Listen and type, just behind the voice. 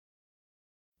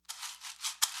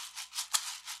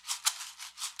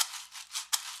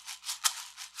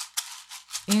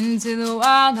Into the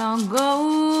wild I'll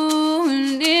go,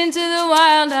 and into the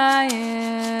wild I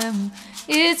am.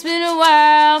 It's been a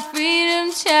while,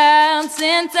 freedom child,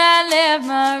 since I left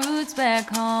my roots back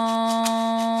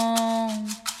home.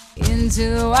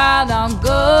 Into the wild I'll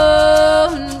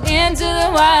go, and into the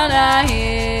wild I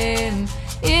am.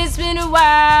 It's been a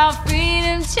while,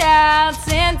 freedom child,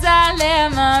 since I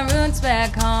left my roots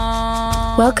back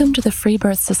home. Welcome to the Free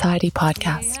Birth Society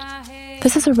podcast.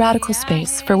 This is a radical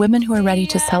space for women who are ready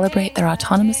to celebrate their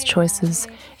autonomous choices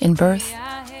in birth,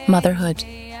 motherhood,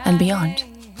 and beyond.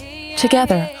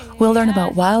 Together, we'll learn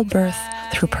about wild birth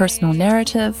through personal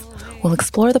narrative, we'll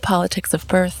explore the politics of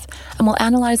birth, and we'll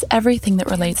analyze everything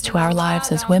that relates to our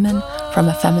lives as women from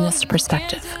a feminist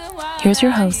perspective. Here's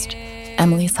your host,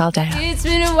 Emily Saldea. It's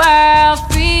been a while,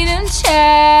 freedom child,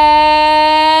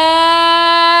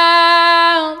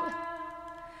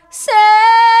 since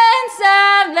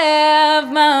I left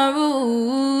my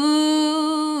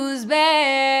roots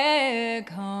back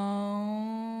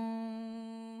home.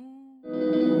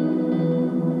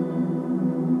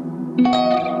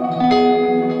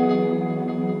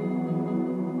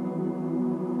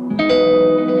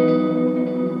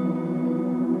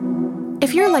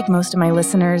 If you're like most of my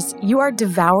listeners, you are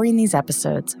devouring these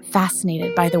episodes,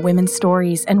 fascinated by the women's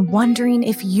stories and wondering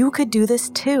if you could do this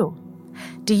too.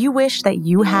 Do you wish that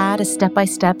you had a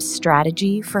step-by-step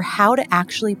strategy for how to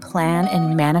actually plan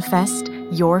and manifest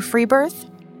your free birth?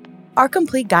 Our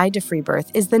complete guide to free birth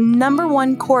is the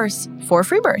 #1 course for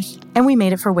free birth, and we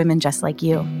made it for women just like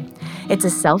you. It's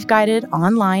a self-guided,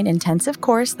 online, intensive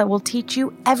course that will teach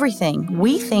you everything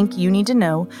we think you need to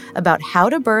know about how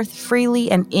to birth freely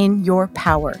and in your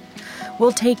power.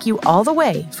 We'll take you all the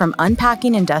way from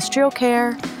unpacking industrial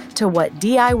care to what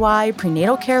DIY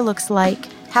prenatal care looks like,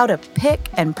 how to pick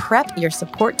and prep your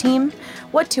support team,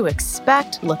 what to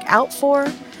expect, look out for,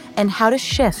 and how to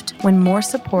shift when more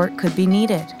support could be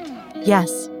needed.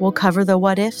 Yes, we'll cover the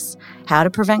what ifs, how to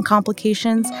prevent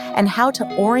complications, and how to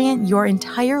orient your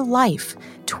entire life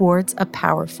towards a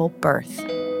powerful birth.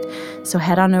 So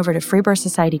head on over to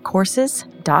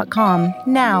freebirthsocietycourses.com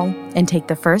now and take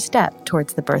the first step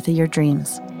towards the birth of your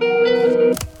dreams.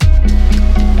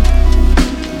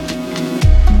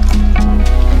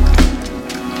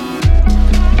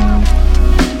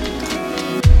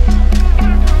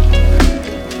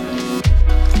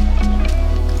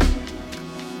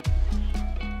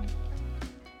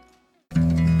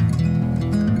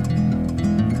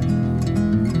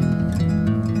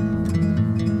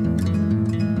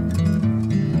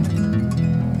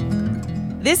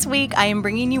 This week, I am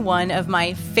bringing you one of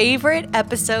my favorite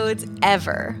episodes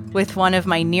ever with one of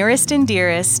my nearest and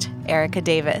dearest, Erica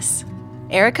Davis.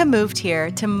 Erica moved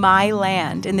here to my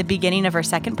land in the beginning of her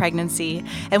second pregnancy,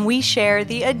 and we share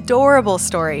the adorable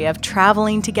story of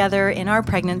traveling together in our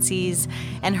pregnancies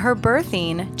and her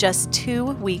birthing just 2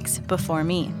 weeks before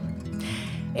me.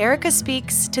 Erica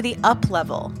speaks to the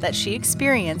up-level that she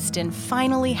experienced in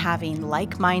finally having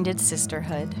like-minded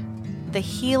sisterhood, the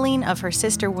healing of her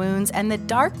sister wounds, and the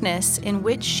darkness in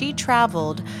which she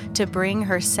traveled to bring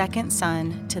her second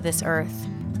son to this earth.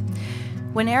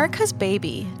 When Erica's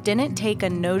baby didn't take a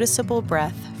noticeable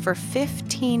breath for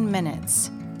 15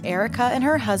 minutes, Erica and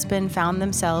her husband found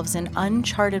themselves in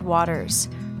uncharted waters,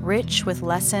 rich with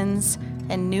lessons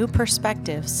and new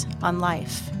perspectives on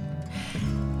life.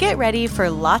 Get ready for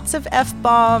lots of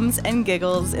F-bombs and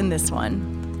giggles in this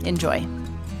one. Enjoy.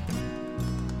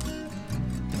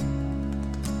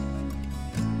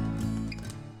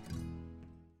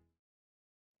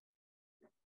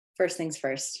 First things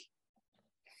first.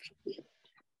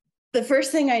 The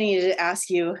first thing I needed to ask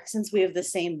you, since we have the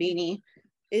same beanie,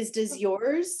 is does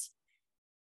yours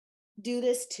do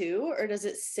this too, or does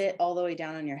it sit all the way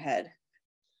down on your head?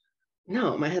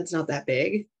 No, my head's not that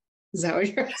big. Is that what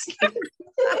you're asking?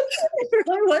 It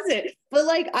really wasn't. But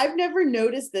like, I've never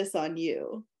noticed this on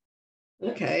you.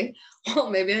 Okay. Well,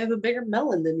 maybe I have a bigger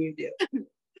melon than you do.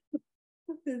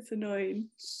 It's annoying.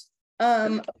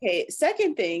 Okay,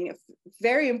 second thing,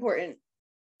 very important,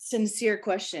 sincere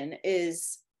question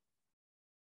is,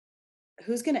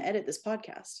 who's going to edit this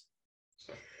podcast?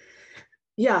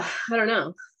 Yeah, I don't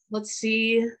know. Let's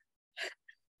see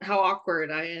how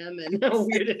awkward I am and how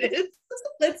weird it is.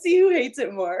 Let's see who hates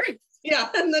it more. Yeah,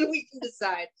 and then we can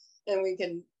decide, and we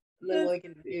can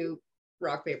do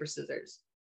rock, paper, scissors.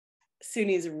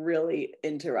 Suni's really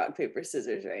into rock, paper,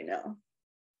 scissors right now.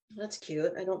 That's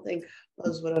cute. I don't think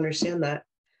Buzz would understand that.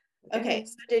 Okay,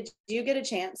 so did you get a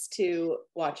chance to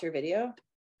watch your video?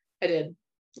 I did.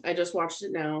 I just watched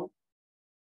it now.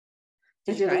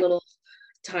 I Did you did cry? a little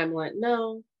timeline.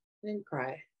 No, I didn't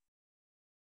cry.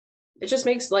 It just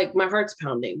makes like my heart's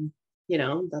pounding, you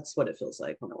know, that's what it feels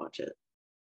like when I watch it.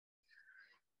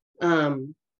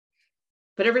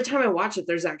 But every time I watch it,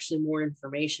 there's actually more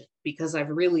information because I've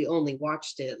really only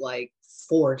watched it like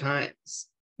 4 times,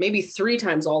 maybe 3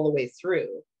 times all the way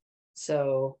through.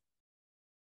 So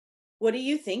what do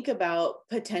you think about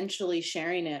potentially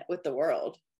sharing it with the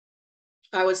world?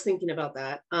 I was thinking about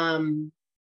that.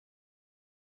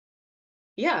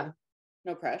 Yeah.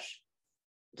 No pressure.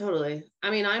 Totally.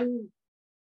 I mean, I'm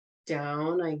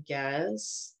down, I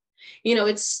guess. You know,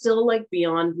 it's still like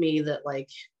beyond me that like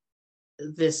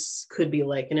this could be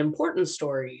like an important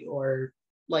story or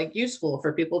like useful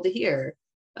for people to hear.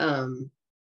 So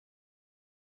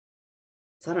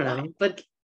I don't know, but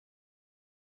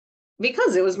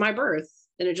because it was my birth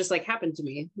and it just like happened to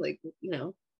me, like, you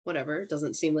know, whatever, it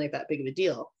doesn't seem like that big of a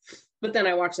deal. But then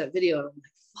I watched that video and I'm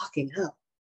like, fucking hell,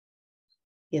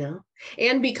 you know?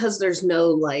 And because there's no,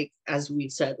 like, as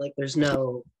we've said, like, there's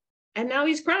no, and now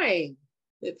he's crying.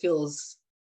 It feels,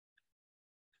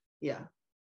 yeah,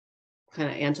 kind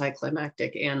of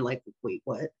anticlimactic and like, wait,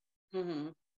 what? Mm-hmm.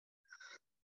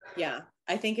 Yeah,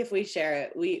 I think if we share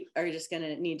it, we are just going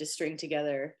to need to string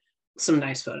together some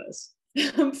nice photos.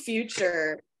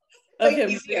 Future of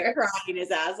him crying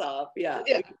his ass off. Yeah,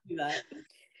 we can do that.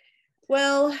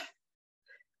 Well,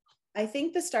 I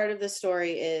think the start of the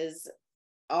story is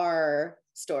our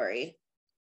story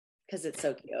because it's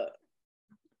so cute.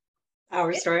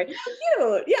 Our story. It's so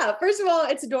cute. Yeah, first of all,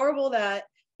 it's adorable that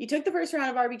you took the first round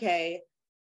of RBK,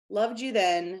 loved you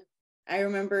then. I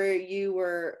remember you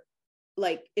were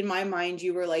like, in my mind,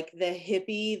 you were like the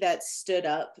hippie that stood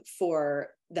up for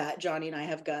that Johnny and I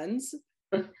have guns.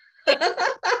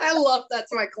 I love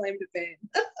that's my claim to fame.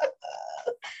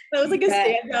 That was like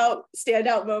a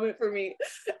standout moment for me.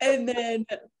 And then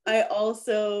I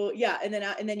also, and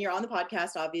then you're on the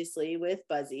podcast, obviously, with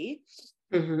Buzzy.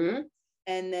 Mm-hmm.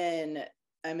 And then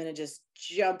I'm going to just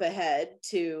jump ahead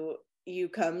to you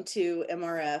come to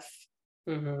MRF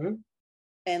mm-hmm.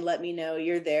 and let me know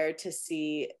you're there to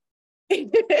see.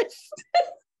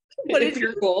 What if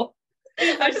you're cool?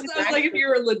 I was like, if you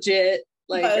were legit,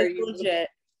 like, are you legit?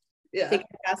 Yeah. Think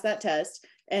you pass that test,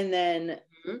 and then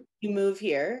you move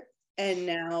here, and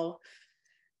now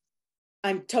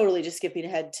I'm totally just skipping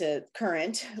ahead to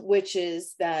current, which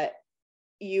is that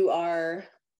you are.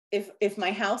 If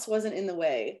my house wasn't in the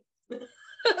way,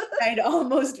 I'd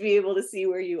almost be able to see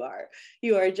where you are.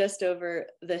 You are just over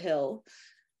the hill.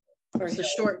 It's a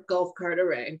short golf cart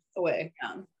away.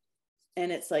 Yeah.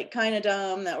 And it's like kind of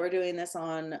dumb that we're doing this in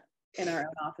our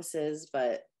own offices,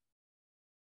 but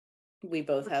we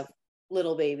both have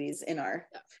little babies in our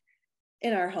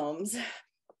homes.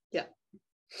 Yeah.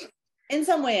 In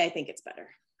some way, I think it's better.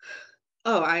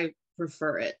 Oh, I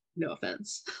prefer it. No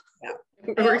offense. Yeah.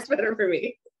 It works better for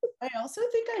me. I also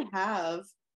think I have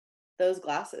those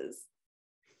glasses.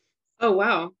 Oh,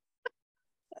 wow.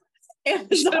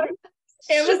 Amazon's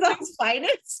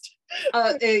finest.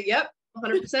 Yep,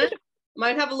 100%.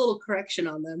 Might have a little correction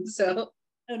on them, so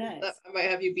oh nice. I might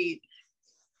have you beat.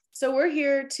 So we're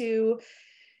here to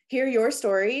hear your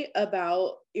story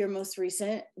about your most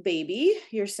recent baby,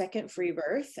 your second free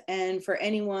birth. And for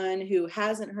anyone who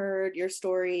hasn't heard your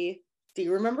story, do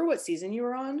you remember what season you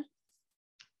were on?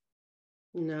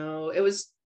 No, it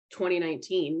was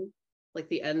 2019, like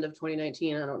the end of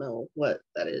 2019. I don't know what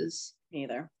that is. Me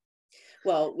either.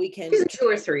 Well, we can season 2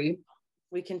 or 3.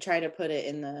 We can try to put it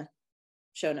in the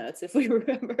show notes if we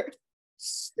remember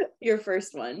your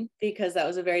first one, because that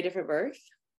was a very different birth.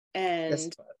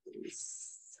 And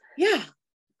yeah,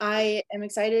 I am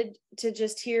excited to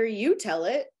just hear you tell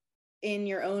it in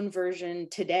your own version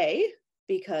today,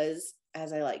 because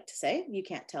as I like to say, you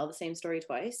can't tell the same story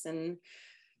twice. And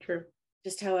true.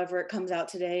 Just however it comes out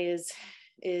today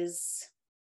is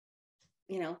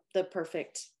you know, the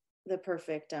perfect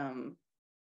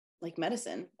like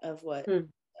medicine of what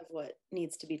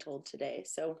needs to be told today.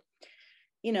 So,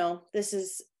 you know, this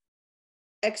is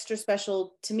extra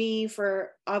special to me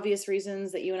for obvious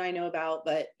reasons that you and I know about,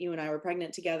 but you and I were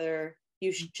pregnant together.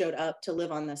 You showed up to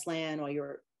live on this land while you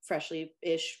were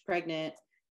freshly-ish pregnant,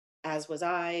 as was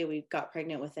I. We got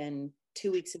pregnant within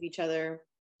 2 weeks of each other.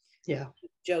 Yeah.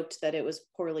 Joked that it was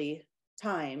poorly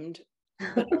timed,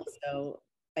 but also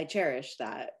I cherish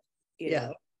that, you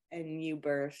know, and you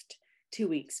birthed 2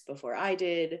 weeks before I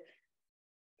did.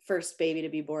 First baby to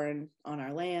be born on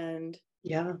our land.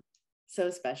 Yeah. So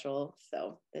special.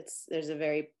 So there's a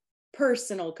very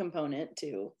personal component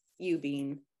to you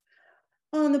being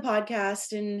on the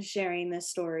podcast and sharing this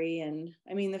story. And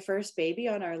I mean, the first baby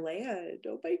on our land.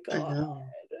 Oh my God. I know.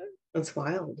 That's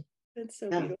wild. That's so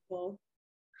beautiful.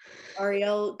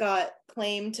 Ariel got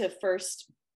claimed to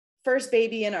first first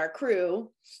baby in our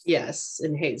crew. Yes,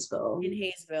 in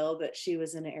Hayesville. But she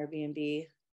was in an Airbnb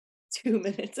 2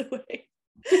 minutes away.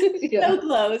 Yeah. So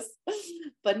close,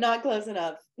 but not close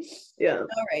enough. Yeah.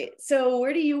 All right. So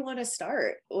where do you want to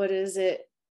start? What does it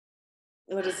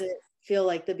feel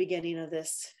like the beginning of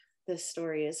this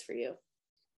story is for you?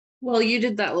 Well, you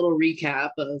did that little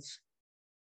recap of,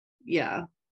 I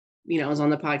was on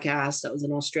the podcast. I was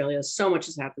in Australia. So much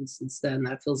has happened since then.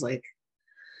 That feels like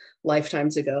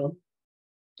lifetimes ago.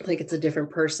 Like it's a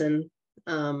different person.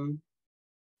 But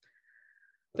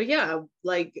yeah,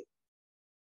 like,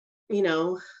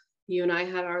 you and I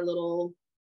had our little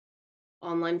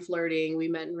online flirting. We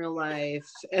met in real life.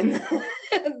 And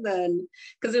then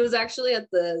because it was actually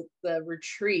at the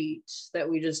retreat that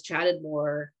we just chatted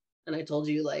more. And I told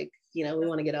you, like, we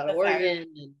want to get out of Oregon.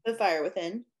 And the fire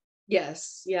within.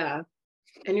 Yes. Yeah.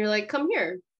 And you're like, come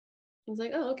here. I was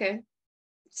like, oh, okay.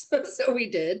 So we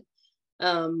did.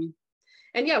 And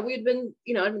yeah, we'd been,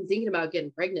 I'd been thinking about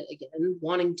getting pregnant again,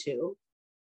 wanting to.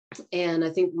 And I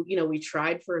think, we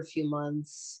tried for a few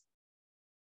months.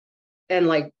 And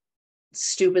like,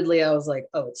 stupidly, I was like,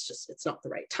 oh, it's not the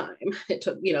right time. It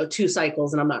took, 2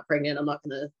 cycles and I'm not pregnant.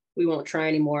 We won't try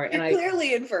anymore. You're and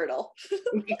clearly infertile.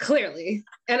 Clearly.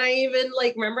 And I even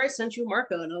like, remember I sent you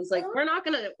Marco and I was like, we're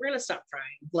gonna stop trying.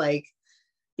 Like,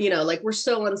 like we're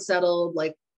so unsettled.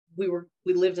 Like we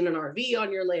lived in an RV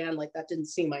on your land. Like that didn't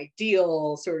seem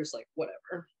ideal. So we're just like,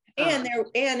 whatever. And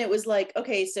it was like,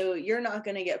 okay, so you're not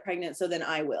going to get pregnant. So then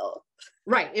I will.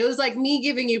 Right. It was like me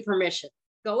giving you permission.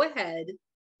 Go ahead,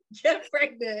 get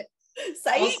pregnant.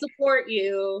 I'll support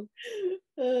you.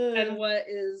 And what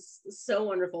is so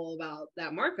wonderful about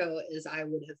that Marco is I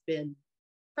would have been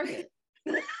pregnant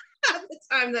at the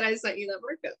time that I sent you that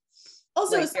Marco.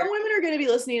 Also, like, some women are going to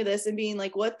be listening to this and being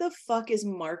like, what the fuck is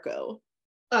Marco?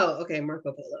 Oh, okay.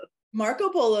 Marco Polo. Marco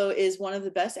Polo is one of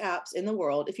the best apps in the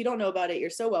world. If you don't know about it, you're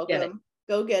so welcome.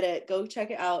 Go get it. Go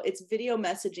check it out. It's video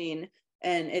messaging,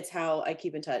 and it's how I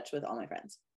keep in touch with all my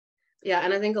friends. Yeah,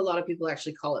 and I think a lot of people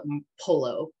actually call it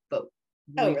Polo, but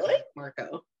really?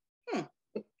 Marco.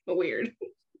 Weird.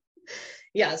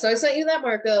 Yeah, so I sent you that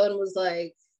Marco and was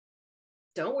like,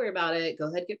 don't worry about it. Go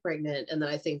ahead, get pregnant. And then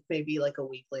I think maybe like a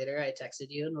week later, I texted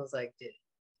you and was like, dude,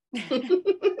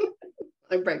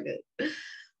 I'm pregnant.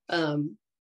 And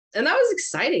that was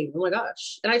exciting. Oh my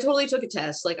gosh. And I totally took a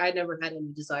test. Like I never had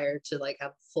any desire to like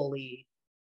have fully,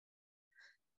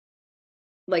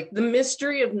 like the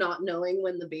mystery of not knowing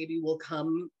when the baby will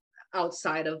come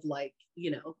outside of like,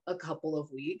 a couple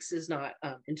of weeks is not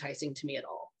enticing to me at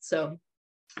all. So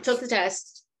I took the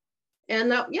test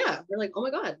and that, we're like, oh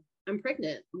my God, I'm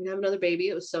pregnant. I'm gonna have another baby.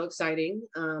 It was so exciting.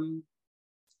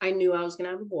 I knew I was gonna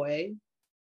have a boy.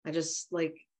 I just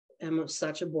like am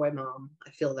such a boy mom. I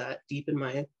feel that deep in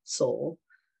my soul.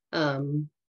 And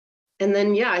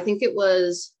then, I think it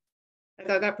was,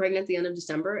 I got pregnant at the end of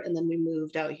December and then we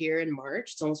moved out here in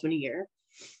March. It's almost been a year.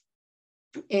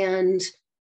 And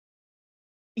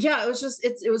it was just,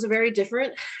 it was a very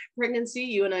different pregnancy.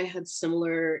 You and I had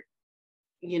similar,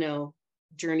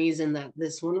 journeys in that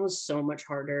this one was so much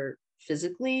harder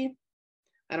physically.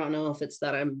 I don't know if it's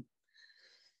that I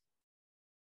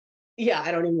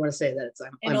don't even want to say that it's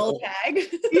I'm old hag.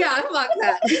 Fuck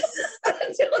that.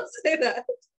 Don't say that.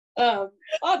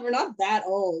 We're not that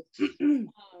old.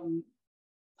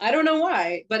 I don't know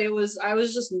why, but I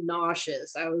was just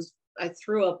nauseous. I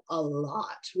threw up a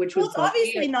lot, which was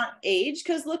obviously not age,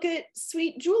 because look at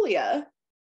sweet Julia.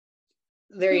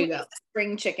 There you go.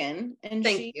 Spring chicken. And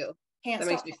thank you. That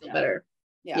makes me feel better.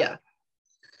 Yeah.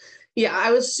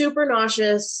 I was super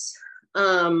nauseous.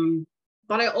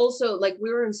 But I also, like,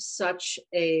 we were in such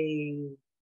a,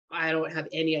 I don't have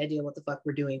any idea what the fuck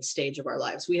we're doing stage of our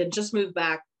lives. We had just moved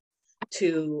back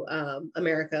to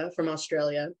America from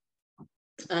Australia.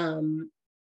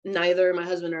 Neither my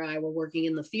husband or I were working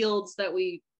in the fields that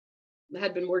we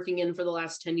had been working in for the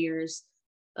last 10 years.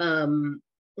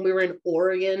 We were in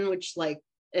Oregon, which and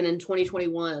in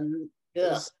 2021,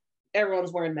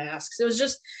 everyone's wearing masks. It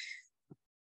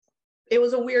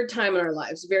was a weird time in our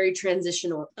lives, very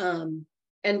transitional.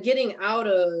 And getting out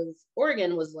of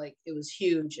Oregon was it was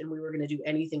huge. And we were going to do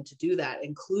anything to do that,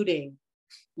 including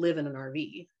live in an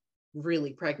RV,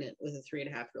 really pregnant with a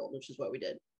 3.5-year-old, which is what we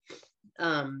did.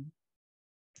 And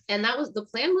that was, the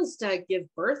plan was to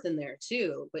give birth in there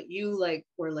too. But you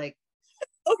were like,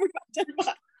 oh my God,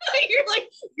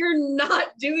 you're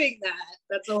not doing that.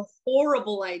 That's a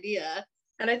horrible idea.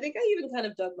 And I think I even kind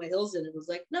of dug my heels in and was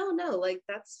like, no,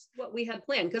 that's what we had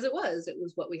planned. Because it was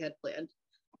what we had planned.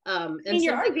 And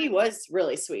your RV was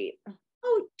really sweet.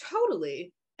 Oh,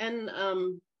 totally. And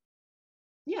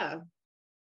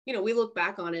you know, we look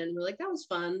back on it and we're like, that was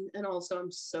fun. And also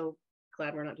I'm so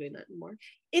glad we're not doing that anymore.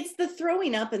 It's the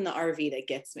throwing up in the RV that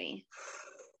gets me.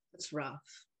 It's rough.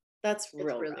 That's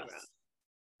real really rough.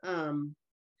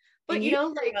 But and you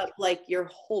know, like your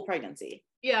whole pregnancy.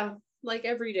 Yeah, like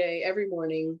every day, every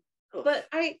morning. Oof. But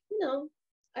I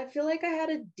feel like I had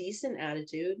a decent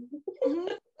attitude.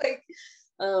 Like,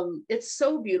 it's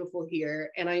so beautiful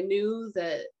here. And I knew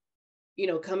that, you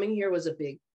know, coming here was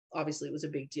obviously it was a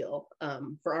big deal.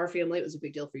 For our family, it was a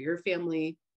big deal for your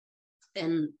family.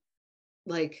 And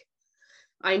like,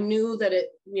 I knew that it,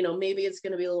 you know, maybe it's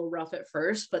going to be a little rough at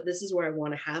first, but this is where I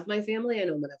want to have my family. I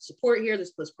know I'm going to have support here.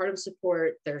 There's postpartum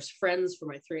support. There's friends for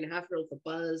my 3.5-year-old for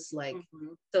Buzz. Like,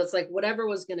 so it's like whatever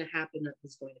was going to happen, that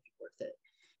was going to be worth it.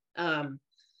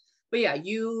 But yeah,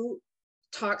 you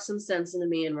talked some sense into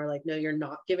me and we're like, no, you're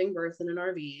not giving birth in an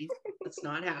RV. That's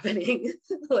not happening.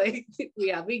 Like, we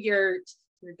have a yurt.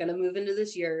 We're going to move into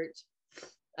this yurt.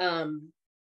 And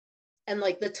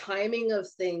like the timing of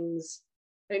things,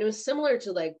 I mean, it was similar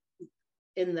to like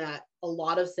in that a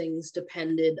lot of things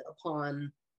depended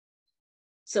upon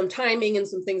some timing and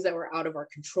some things that were out of our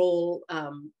control.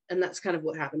 And that's kind of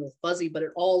what happened with Buzzy, but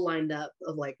it all lined up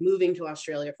of like moving to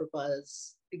Australia for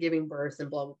Buzz, giving birth and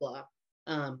blah, blah,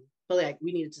 blah. But like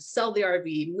we needed to sell the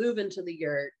RV, move into the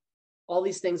yurt. All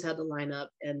these things had to line up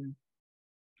and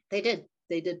they did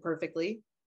perfectly.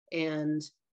 And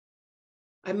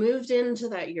I moved into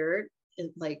that yurt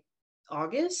in like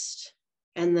August.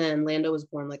 And then Lando was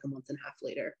born like a month and a half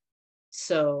later.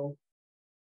 So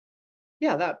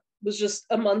yeah, that was just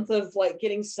a month of like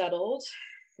getting settled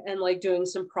and like doing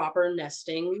some proper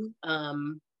nesting.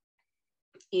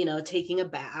 You know, taking a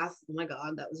bath. Oh my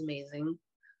God, that was amazing.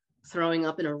 Throwing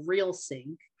up in a real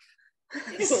sink.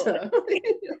 So,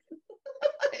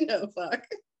 I know, fuck.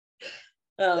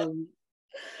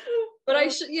 But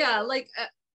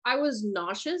I was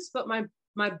nauseous, but my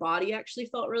body actually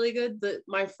felt really good.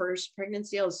 My first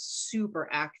pregnancy, I was super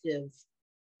active.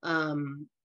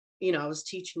 You know, I was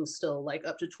teaching still like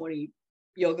up to 20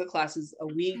 yoga classes a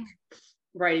week,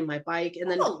 riding my bike.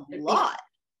 And that's then a lot.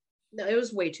 No, it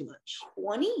was way too much.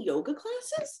 20 yoga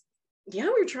classes? Yeah,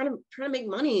 we were trying to make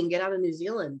money and get out of New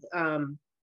Zealand. And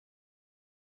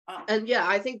yeah,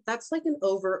 I think that's like an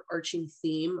overarching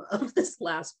theme of this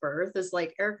last birth is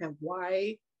like, Erica,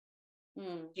 why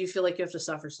do you feel like you have to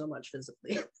suffer so much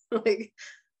physically? Like,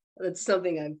 that's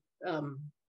something I've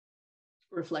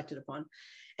reflected upon.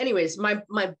 Anyways, my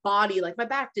body, like my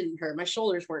back didn't hurt. My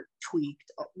shoulders weren't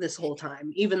tweaked this whole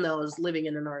time, even though I was living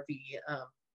in an RV.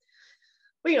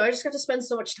 But, you know, I just got to spend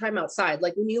so much time outside.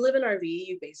 Like when you live in RV,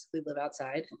 you basically live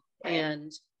outside. Right.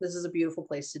 And this is a beautiful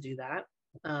place to do that.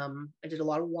 I did a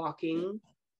lot of walking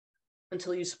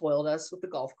until you spoiled us with the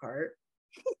golf cart.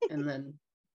 And then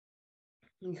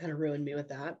you kind of ruined me with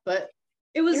that. But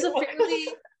it was a fairly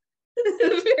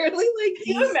like...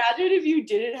 Can you imagine if you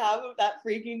didn't have that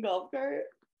freaking golf cart?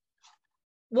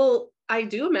 Well, I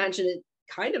do imagine it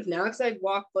kind of now because I'd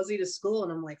walk Buzzy to school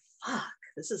and I'm like, fuck,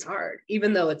 this is hard.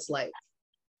 Even though it's like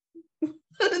you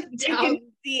can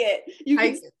see it. You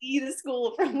can see the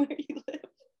school from where you live.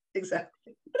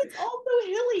 Exactly. But it's also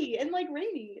hilly and like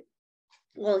rainy.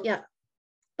 Well, yeah.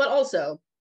 But also,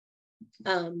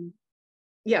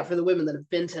 yeah, for the women that have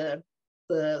been to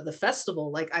the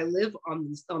festival, like I live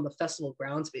on the festival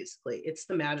grounds, basically. It's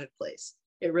the magic place.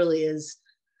 It really is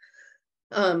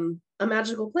a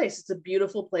magical place. It's a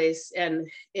beautiful place. And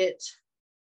it,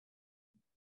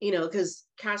 you know, because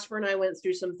Casper and I went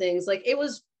through some things. Like it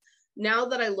was, now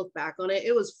that I look back on it,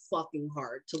 it was fucking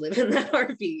hard to live in that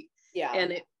RV. Yeah.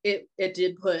 And it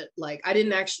did put like, I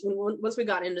didn't actually, once we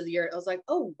got into the year, I was like,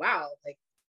 oh wow, like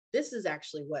this is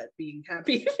actually what being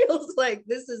happy feels like.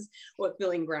 This is what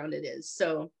feeling grounded is.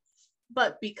 So,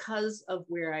 but because of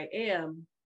where I am,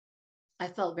 I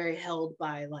felt very held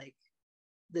by like,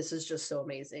 this is just so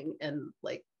amazing. And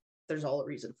like, there's all a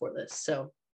reason for this.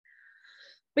 So,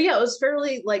 but yeah, it was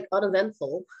fairly like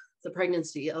uneventful, the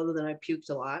pregnancy, other than I puked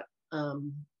a lot.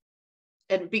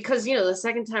 And because, you know, the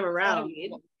second time around,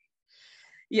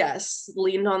 yes,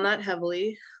 leaned on that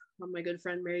heavily on my good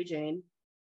friend, Mary Jane.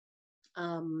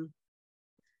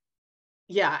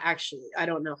 Yeah, actually, I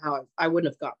don't know how I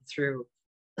wouldn't have gotten through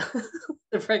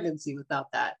the pregnancy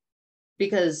without that,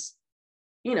 because,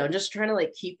 you know, just trying to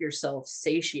like keep yourself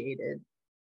satiated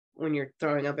when you're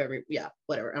throwing up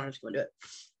whatever. I'm just going to do it.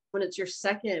 When it's your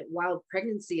second wild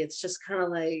pregnancy, it's just kind of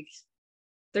like,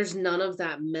 there's none of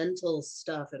that mental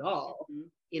stuff at all,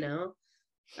 you know?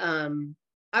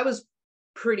 I was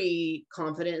pretty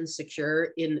confident and secure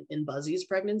in Buzzy's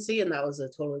pregnancy, and that was a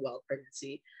totally wild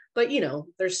pregnancy. But, you know,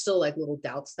 there's still like little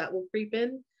doubts that will creep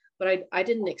in. But I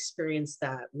didn't experience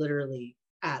that literally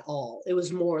at all. It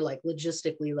was more like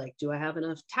logistically, like, do I have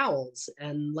enough towels?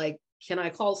 And like, can I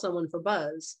call someone for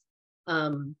Buzz?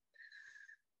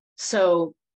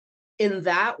 So in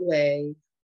that way,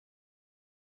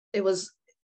 it was,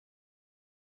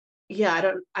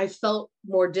 yeah, I felt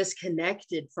more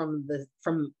disconnected from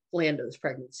Lando's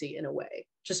pregnancy in a way,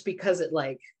 just because it,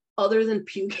 like, other than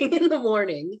puking in the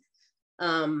morning,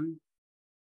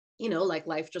 like,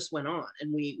 life just went on,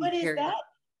 and we But carried on.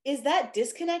 Is that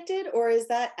disconnected, or is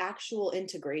that actual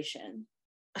integration?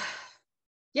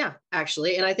 Yeah,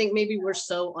 actually. And I think maybe we're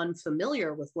so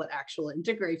unfamiliar with what actual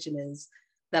integration is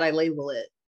that I label it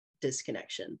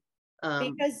disconnection.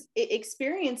 Because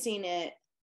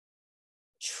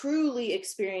truly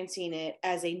experiencing it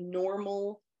as a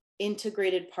normal,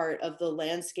 integrated part of the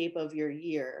landscape of your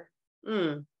year,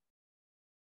 to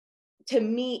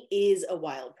me, is a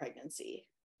wild pregnancy.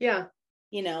 Yeah.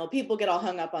 People get all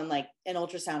hung up on like an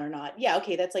ultrasound or not. Yeah,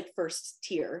 okay, that's like first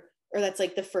tier, or that's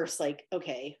like the first, like,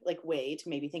 okay, like way to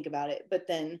maybe think about it. But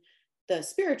then the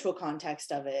spiritual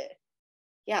context of it,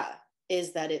 yeah,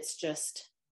 is that it's just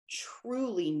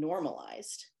truly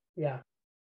normalized. Yeah.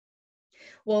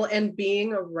 Well, and being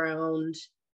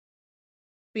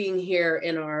here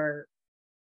in our,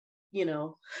 I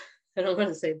don't want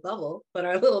to say bubble, but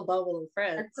our little bubble of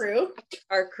friends,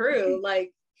 our crew,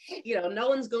 like, no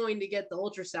one's going to get the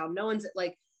ultrasound. No one's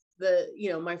like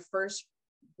my first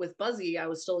with Buzzy, I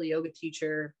was still a yoga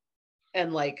teacher.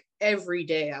 And like every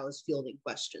day I was fielding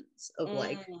questions of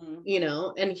like,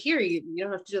 and here you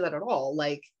don't have to do that at all.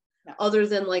 Like, no. Other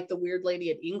than like the weird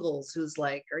lady at Ingalls who's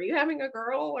like, are you having a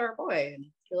girl or a boy? And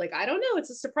you're like, I don't know.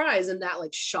 It's a surprise. And that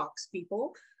like shocks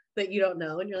people that you don't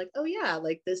know. And you're like, oh yeah,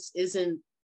 like this isn't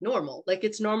normal. Like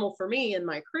it's normal for me and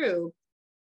my crew.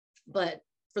 But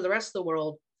for the rest of the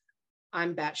world,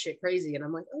 I'm batshit crazy. And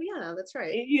I'm like, oh yeah, that's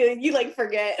right. You like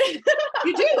forget.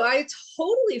 You do. I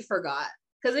totally forgot.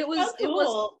 Because it was cool. It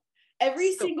was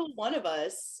every single one of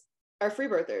us are free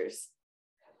birthers.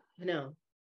 I know.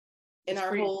 In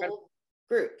our whole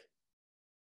group,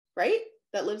 right?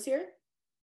 That lives here.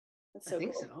 That's so I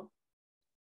think cool. So.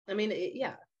 I mean, it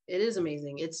is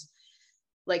amazing. It's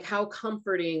like how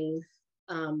comforting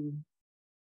that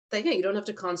you don't have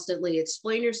to constantly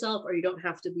explain yourself, or you don't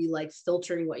have to be like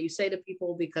filtering what you say to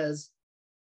people, because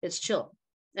it's chill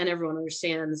and everyone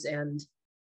understands. And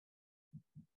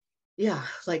yeah,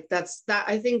 like that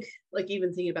I think, like,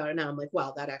 even thinking about it now, I'm like,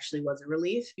 wow, that actually was a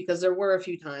relief, because there were a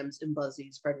few times in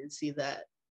Buzzy's pregnancy that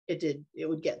it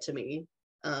would get to me.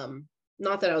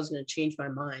 Not that I was going to change my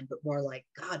mind, but more like,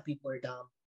 God, people are dumb.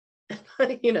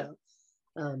 I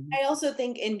also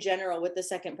think in general with the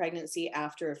second pregnancy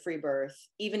after a free birth,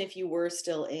 even if you were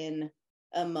still in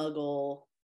a Muggle,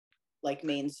 like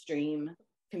mainstream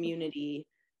community,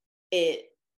 it,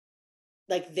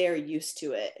 like, they're used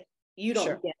to it. You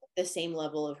don't get the same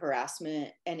level of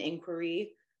harassment and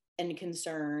inquiry and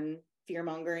concern, fear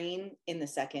mongering in the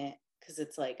second, because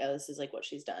it's like, oh, this is like what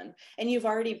she's done. And you've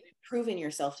already proven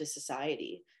yourself to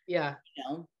society. Yeah.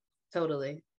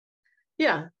 Totally.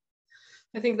 Yeah.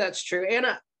 I think that's true. And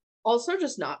also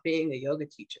just not being a yoga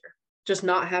teacher, just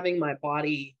not having my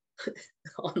body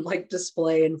on like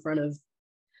display in front of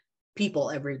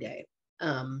people every day.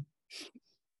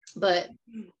 But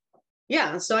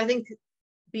yeah, so I think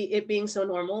it being so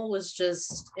normal was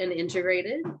just an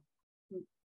integrated.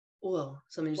 Whoa,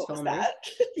 something just fell on me.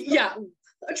 Yeah,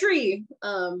 a tree.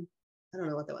 I don't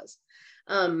know what that was.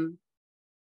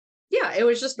 Yeah, it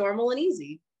was just normal and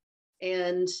easy.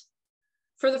 And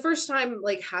for the first time,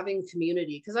 like having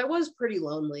community, because I was pretty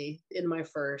lonely in my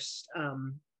first,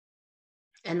 and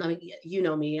I mean, you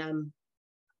know me, I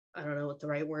don't know what the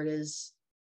right word is.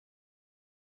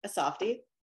 A softie.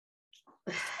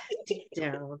 Deep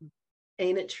down,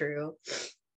 ain't it true?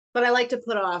 But I like to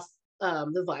put off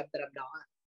the vibe that I'm not.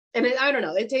 And I don't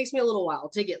know, it takes me a little while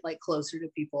to get like closer to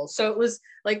people. So it was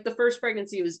like the first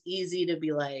pregnancy, it was easy to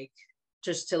be like,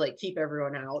 just to like keep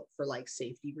everyone out for like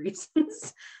safety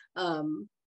reasons.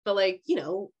 But like,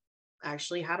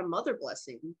 actually had a mother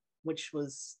blessing, which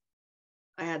was,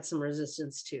 I had some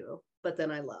resistance to, but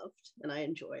then I loved and I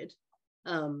enjoyed.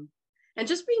 And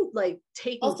just being like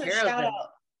taking also care of them.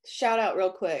 Shout out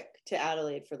real quick to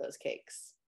Adelaide for those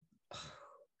cakes.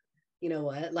 You know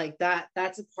what? Like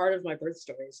that's a part of my birth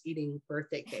story, is eating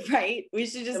birthday cake. Right? We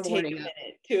should just take a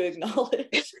minute to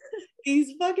acknowledge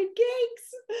these fucking cakes.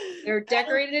 They're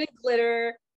decorated in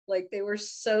glitter. Like they were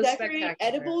so spectacular.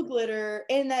 Edible glitter.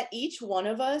 And that each one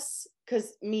of us,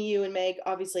 because me, you, and Meg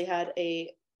obviously had a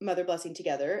mother blessing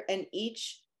together, and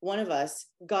each one of us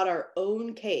got our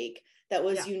own cake that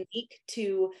was unique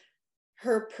to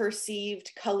her perceived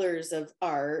colors of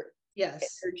art,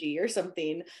 yes, energy or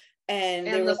something. And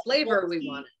And the flavor we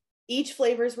wanted. Each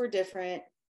flavors were different.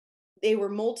 They were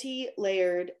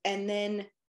multi-layered. And then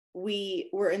we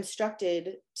were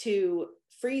instructed to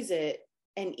freeze it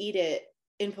and eat it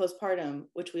in postpartum,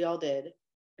 which we all did.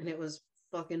 And it was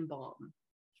fucking bomb.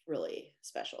 Really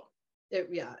special. It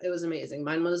was amazing.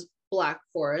 Mine was Black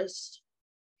Forest.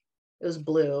 It was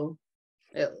blue.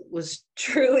 It was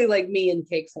truly like me in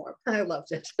cake form. I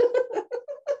loved it.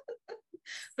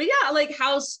 But yeah, like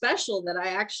how special that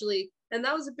I actually, and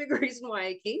that was a big reason why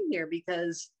I came here,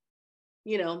 because,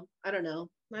 you know, I don't know.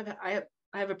 I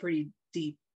have a pretty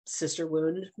deep sister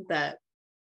wound that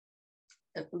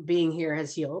being here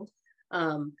has healed.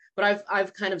 But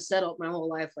I've kind of settled my whole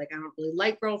life, like, I don't really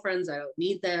like girlfriends. I don't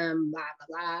need them, blah,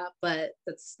 blah, blah. But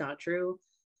that's not true.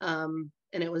 And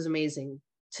it was amazing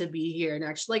to be here and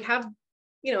actually like have,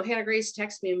 you know, Hannah Grace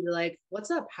text me and be like,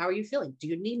 what's up? How are you feeling? Do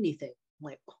you need anything? I'm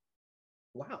like,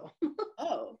 wow.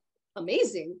 Oh,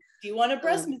 amazing. Do you want a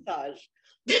breast massage?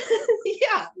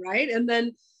 Yeah, right. And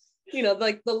then, you know,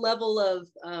 like the level of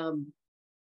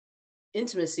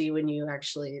intimacy when you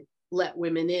actually let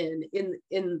women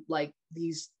in like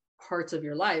these parts of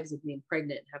your lives of being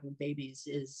pregnant and having babies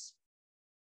is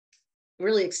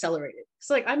really accelerated. It's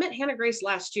like I met Hannah Grace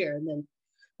last year, and then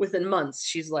within months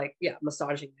she's like, yeah,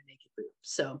 massaging my naked boob.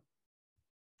 So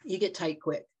you get tight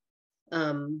quick.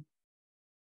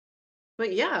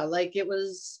 But yeah, like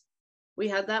we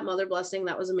had that mother blessing.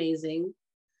 That was amazing.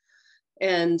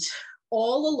 And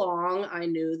all along, I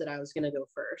knew that I was going to go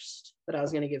first, that I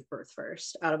was going to give birth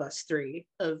first out of us three.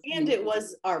 And it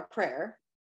was our prayer.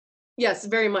 Yes,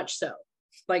 very much so.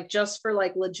 Like just for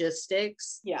like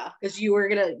logistics. Yeah. Because you were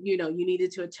going to, you know, you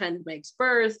needed to attend Meg's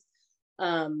birth.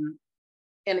 And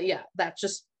yeah, that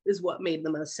just is what made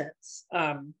the most sense.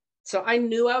 So I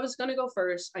knew I was going to go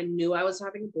first. I knew I was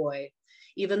having a boy,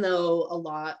 even though a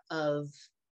lot of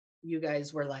you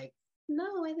guys were like,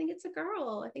 no, I think it's a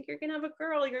girl. I think you're gonna have a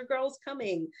girl. Your girl's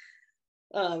coming.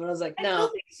 And I was like, no. I still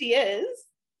think she is.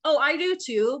 Oh, I do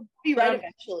too. Be right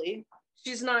eventually.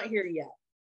 She's not here yet.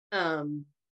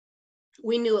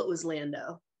 We knew it was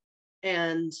Lando.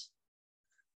 And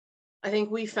I think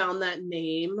we found that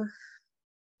name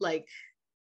like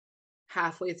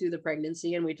halfway through the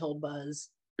pregnancy, and we told Buzz.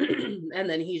 And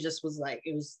then he just was like,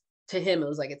 it was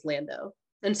like, it's Lando.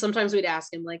 And sometimes we'd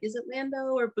ask him, like, is it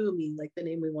Lando or Boomy? Like the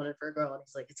name we wanted for a girl. And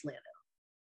he's like, it's Lando.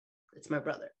 It's my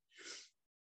brother.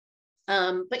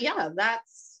 But yeah,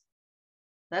 that's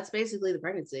basically the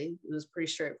pregnancy. It was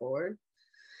pretty straightforward.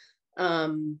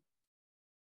 What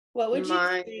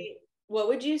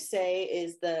would you say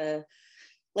is the,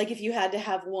 like, if you had to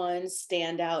have one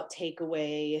standout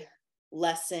takeaway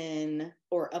lesson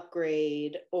or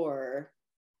upgrade or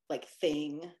like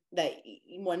thing, that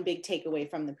one big takeaway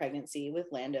from the pregnancy with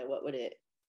Lando, what would it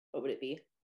be?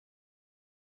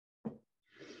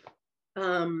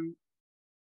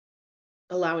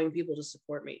 Allowing people to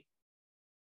support me.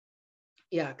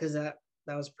 Yeah, because that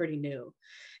was pretty new.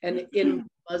 And in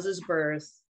Buzz's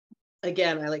birth,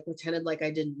 again, I like pretended like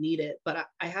I didn't need it, but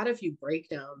I had a few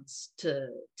breakdowns to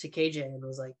KJ and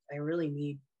was like, I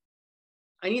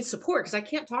need support, because I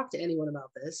can't talk to anyone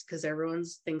about this because everyone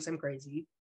thinks I'm crazy.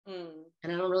 And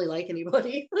I don't really like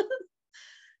anybody.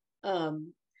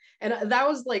 And that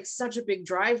was like such a big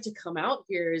drive to come out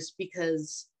here, is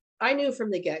because I knew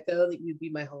from the get-go that you'd be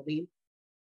my homie.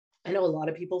 I know a lot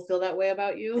of people feel that way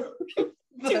about you.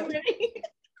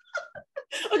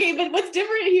 Okay, but what's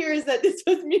different here is that this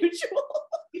was mutual.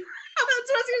 That's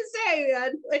what I was gonna say,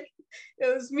 man. Like,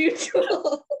 it was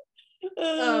mutual.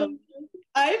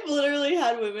 I've literally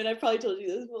had women, I probably told you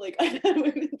this, but like I've had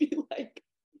women be like,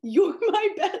 you're my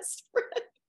best friend.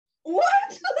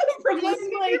 What? From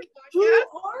listening, like, who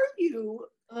are you?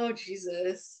 Oh,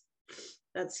 Jesus.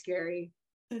 That's scary.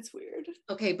 That's weird.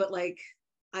 Okay, but like,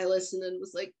 I listened and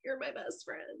was like, you're my best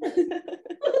friend.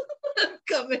 I'm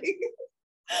coming.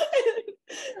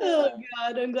 Oh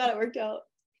God, I'm glad it worked out.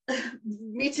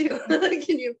 Me too.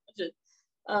 Can you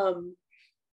imagine?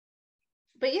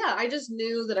 But yeah, I just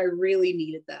knew that I really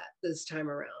needed that this time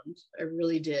around. I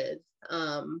really did.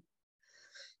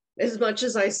 As much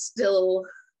as I still,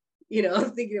 you know,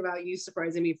 I'm thinking about you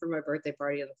surprising me for my birthday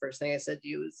party, and the first thing I said to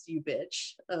you was, you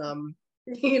bitch.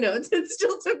 You know, it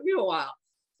still took me a while,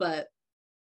 but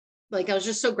like, I was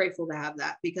just so grateful to have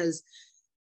that, because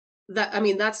that, I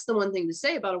mean, that's the one thing to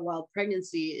say about a wild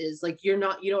pregnancy is like, you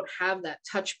don't have that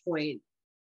touch point.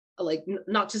 Like,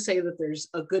 not to say that there's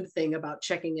a good thing about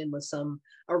checking in with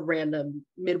a random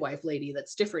midwife lady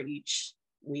that's different each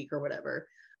week or whatever.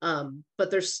 But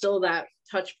there's still that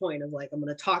touch point of like, I'm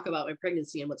going to talk about my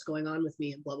pregnancy and what's going on with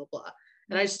me and blah, blah, blah.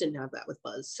 And I just didn't have that with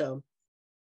Buzz. So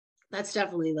that's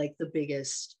definitely like the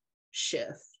biggest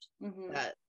shift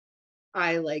that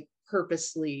I like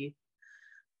purposely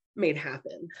made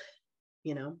happen,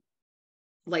 you know,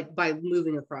 like by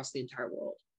moving across the entire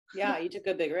world. Yeah, you took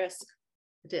a big risk.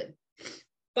 I did.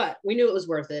 But we knew it was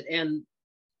worth it. And,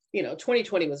 you know,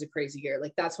 2020 was a crazy year.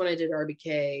 Like that's when I did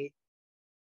RBK.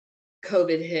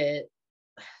 COVID hit,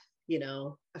 you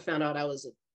know, I found out I was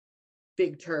a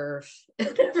big turf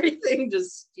and everything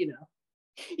just, you know.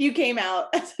 You came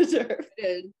out as a turf.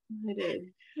 I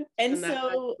did. And that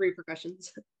had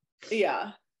repercussions.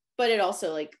 Yeah. But it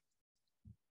also like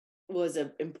was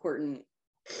an important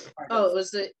part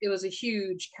it was a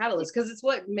huge catalyst because it's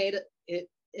what made it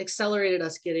accelerated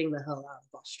us getting the hell out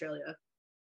of Australia.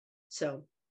 So,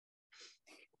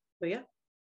 but yeah.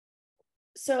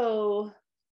 So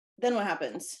then what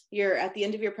happens? You're at the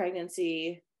end of your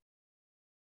pregnancy.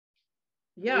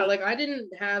 Yeah, like I didn't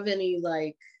have any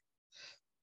like,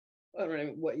 I don't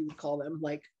know what you would call them,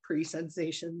 like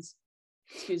pre-sensations.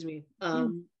 Excuse me.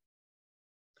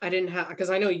 I didn't have, because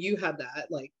I know you had that,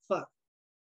 like, fuck.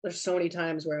 There's so many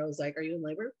times where I was like, are you in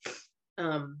labor?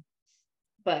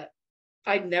 But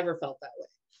I never felt that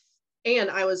way. And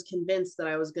I was convinced that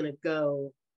I was going to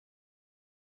go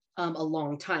a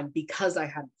long time because I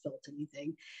hadn't felt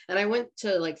anything. And I went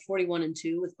to like 41 and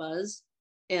 2 with Buzz,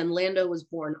 and Lando was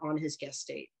born on his guest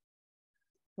date,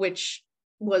 which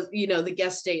was, you know, the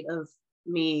guest date of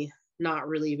me not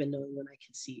really even knowing when I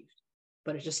conceived.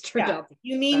 But it just turned out.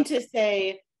 You mean to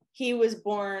say he was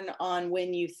born on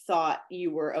when you thought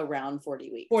you were around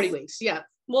 40 weeks? 40 weeks, yeah.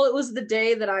 Well, it was the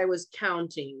day that I was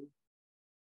counting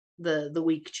the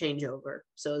week changeover.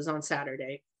 So it was on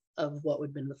Saturday of what would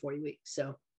have been the 40 weeks.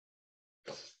 So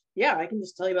yeah, I can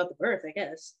just tell you about the birth, I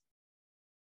guess.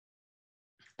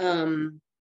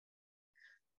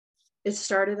 It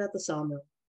started at the sawmill,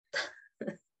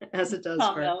 as it does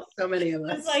for so many of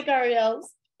us. It's like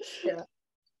Ariel's. Yeah.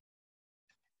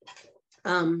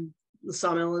 The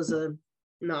sawmill is a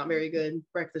not very good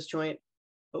breakfast joint,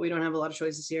 but we don't have a lot of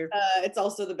choices here. It's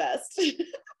also the best.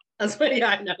 That's what, yeah,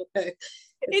 I know.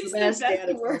 It's the best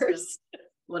and worst.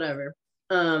 Whatever.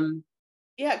 Yeah,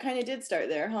 it kind of did start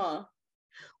there, huh?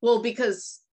 Well,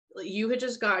 because you had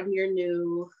just gotten your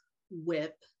new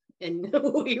whip and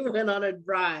we went on a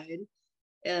ride,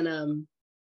 and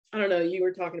I don't know, you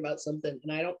were talking about something,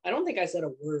 and I don't think I said a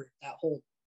word that whole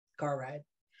car ride.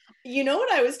 You know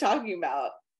what I was talking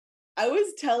about? I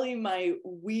was telling my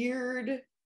weird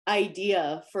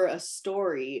idea for a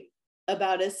story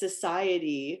about a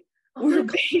society where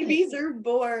babies are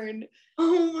born.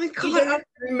 Oh my God.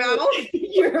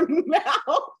 Your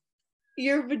mouth,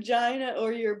 your vagina,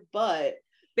 or your butt.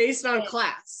 Based on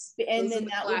class. And then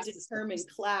that would determine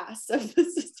class of the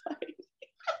society.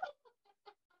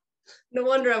 No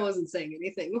wonder I wasn't saying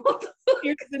anything.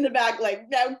 You're in the back like,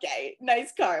 okay,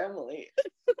 nice car, Emily.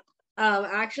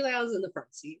 Actually, I was in the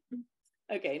front seat.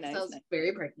 Okay, nice. So I was nice.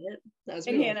 very pregnant.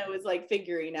 And Hannah was like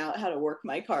figuring out how to work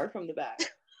my car from the back.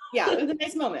 Yeah, it was a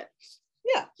nice moment.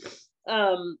 Yeah.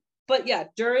 But yeah,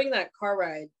 during that car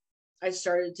ride, I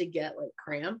started to get like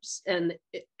cramps, and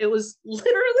it was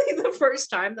literally the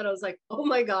first time that I was like, oh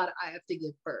my God, I have to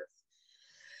give birth.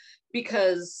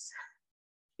 Because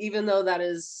even though that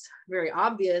is very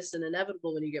obvious and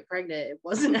inevitable when you get pregnant, it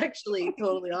wasn't actually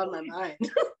totally on my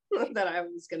mind that I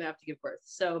was going to have to give birth.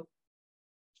 So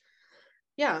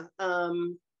yeah,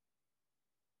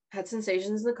 had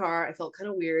sensations in the car. I felt kind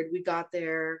of weird. We got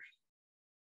there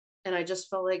and I just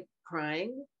felt like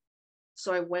crying.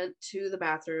 So I went to the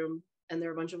bathroom, and there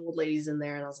were a bunch of old ladies in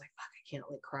there, and I was like, fuck, I can't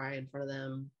like cry in front of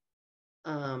them.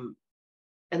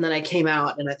 And then I came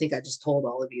out, and I think I just told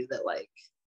all of you that like,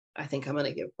 I think I'm going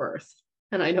to give birth,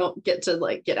 and I don't get to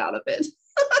like get out of it.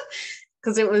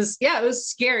 Because it was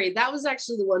scary. That was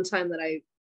actually the one time that I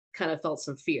kind of felt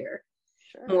some fear.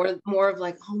 Sure. More of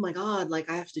like, oh my God, like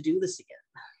I have to do this again.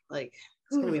 Like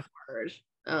it's going to be hard.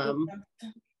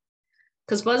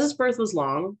 Because Buzz's birth was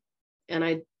long, and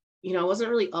I wasn't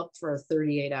really up for a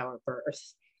 38-hour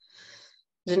birth.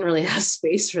 Didn't really have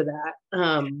space for that.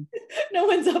 No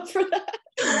one's up for that.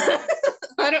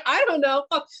 I don't know.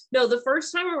 No, the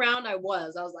first time around I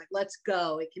was like, let's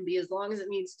go. It can be as long as it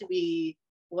needs to be,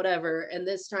 whatever. And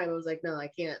this time I was like, no, I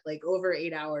can't, like over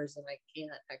 8 hours, and I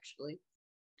can't actually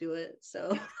do it.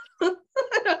 So I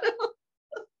don't know.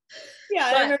 Yeah,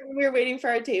 I remember we were waiting for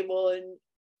our table, and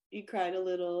you cried a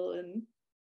little, and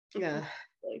yeah,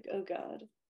 like, oh God.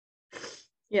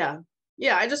 Yeah,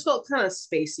 I just felt kind of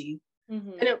spacey.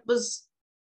 Mm-hmm. And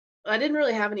I didn't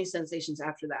really have any sensations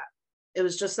after that. It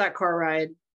was just that car ride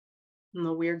and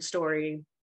the weird story.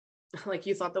 Like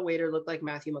you thought the waiter looked like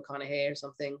Matthew McConaughey or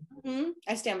something. Mm-hmm.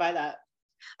 I stand by that.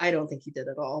 I don't think he did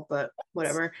at all, but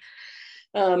whatever.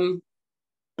 I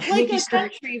like think a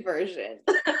country version.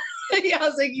 Yeah, I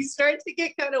was like, you start to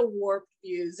get kind of warped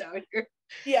views out here.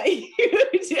 Yeah, you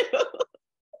do.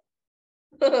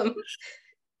 But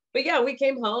yeah, we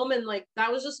came home and like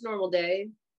that was just a normal day.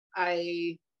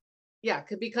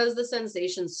 Because the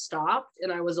sensation stopped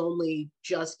and I was only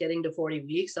just getting to 40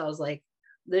 weeks, I was like,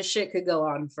 this shit could go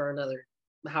on for another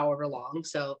however long.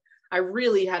 So I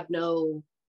really had no,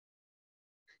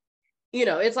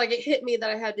 it's like it hit me that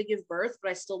I had to give birth,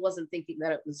 but I still wasn't thinking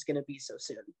that it was going to be so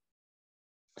soon.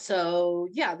 So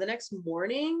yeah, the next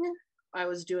morning I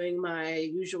was doing my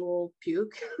usual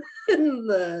puke in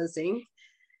the sink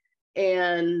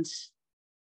and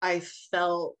I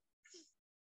felt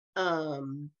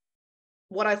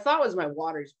what I thought was my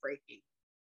water's breaking.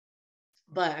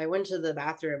 But I went to the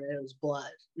bathroom and it was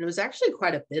blood. And it was actually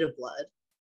quite a bit of blood.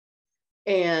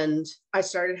 And I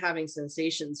started having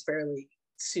sensations fairly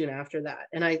soon after that.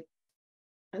 And I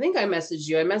think I messaged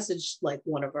you. I messaged like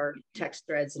one of our text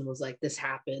threads and was like, this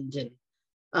happened. And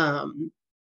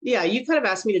you kind of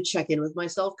asked me to check in with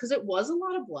myself because it was a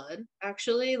lot of blood,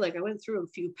 actually. Like I went through a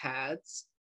few pads,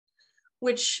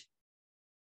 which,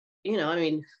 I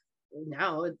mean,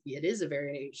 now it is a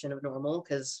variation of normal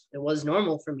because it was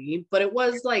normal for me, but it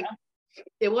was like,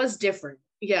 it was different.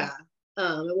 Yeah.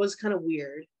 It was kind of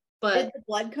weird. But did the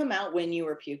blood come out when you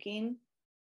were puking?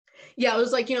 Yeah, it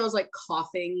was like, it was like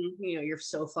coughing, you're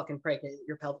so fucking pregnant,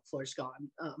 your pelvic floor's gone.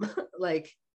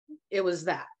 Like it was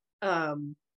that.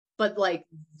 But like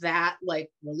that like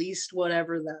released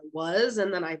whatever that was.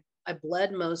 And then I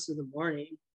bled most of the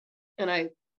morning and I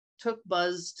took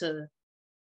Buzz to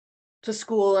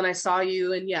school and I saw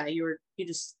you and yeah, you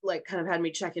just like kind of had me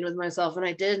check in with myself and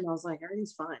I did. And I was like,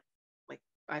 everything's fine. Like,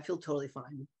 I feel totally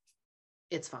fine.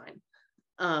 It's fine.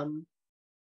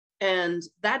 And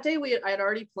that day I'd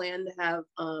already planned to have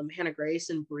Hannah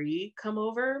Grace and Bree come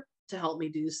over to help me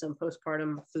do some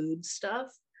postpartum food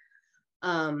stuff.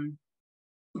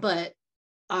 But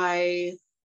I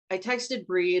texted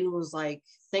Bree and was like,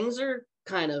 things are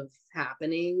kind of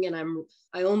happening and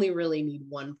I only really need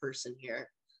one person here.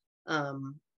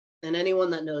 And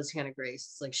anyone that knows Hannah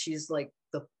Grace, like she's like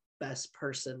the best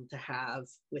person to have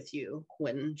with you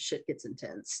when shit gets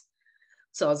intense.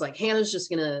 So I was like, Hannah's just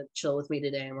gonna chill with me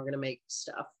today and we're gonna make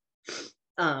stuff.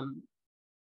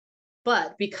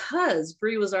 But because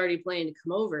Bree was already planning to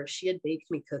come over, she had baked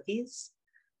me cookies,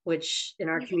 which in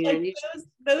our community, like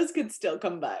those could still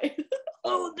come by.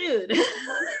 Oh, dude.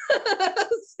 I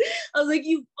was like,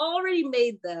 you've already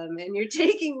made them and you're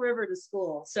taking River to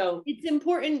school. So it's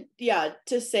important,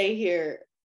 to say here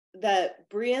that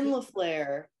Brienne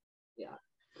LaFleur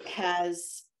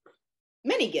has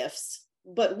many gifts,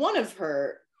 but one of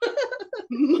her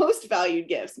most valued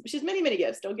gifts, she has many, many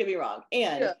gifts, don't get me wrong.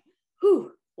 And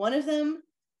one of them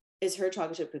is her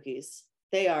chocolate chip cookies.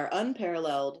 They are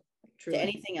unparalleled to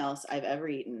anything else I've ever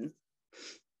eaten.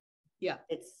 Yeah.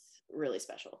 It's really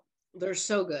special. They're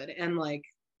so good. And like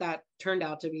that turned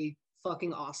out to be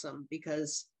fucking awesome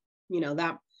because,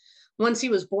 that once he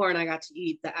was born, I got to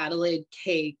eat the Adelaide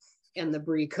cake and the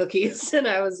Brie cookies and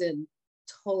I was in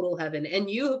total heaven. And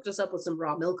you hooked us up with some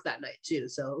raw milk that night too.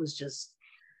 So it was just,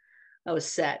 I was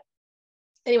set.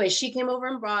 Anyway, she came over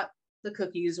and brought the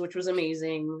cookies, which was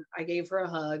amazing. I gave her a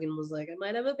hug and was like, I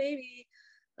might have a baby.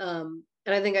 And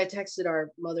I think I texted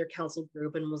our mother council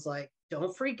group and was like,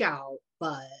 don't freak out,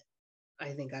 but I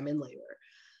think I'm in labor.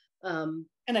 And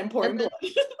I'm pouring blood.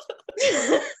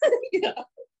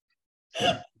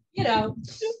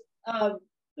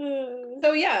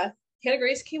 So yeah, Hannah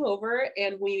Grace came over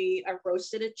and I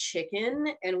roasted a chicken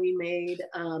and we made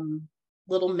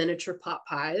little miniature pot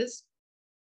pies.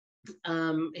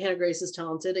 Hannah Grace is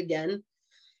talented again.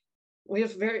 We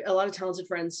have a lot of talented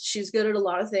friends. She's good at a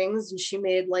lot of things and she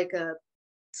made like a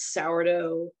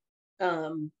sourdough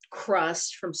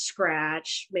crust from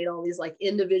scratch, made all these like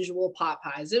individual pot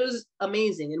pies. It was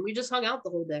amazing. And we just hung out the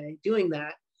whole day doing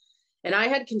that. And I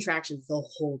had contractions the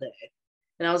whole day.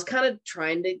 And I was kind of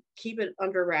trying to keep it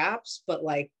under wraps, but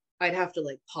like I'd have to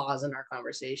like pause in our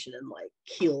conversation and like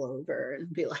keel over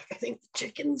and be like, I think the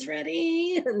chicken's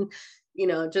ready. And,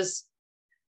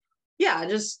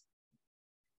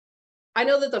 I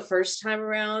know that the first time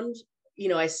around,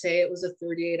 I say it was a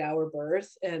 38-hour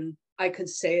birth and I could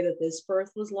say that this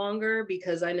birth was longer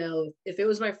because I know if it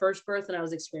was my first birth and I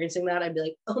was experiencing that, I'd be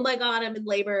like, oh my God, I'm in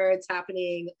labor. It's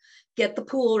happening. Get the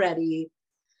pool ready.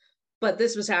 But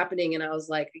this was happening. And I was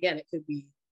like, again, it could be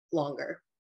longer,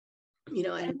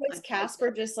 And was Casper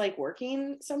just like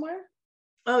working somewhere?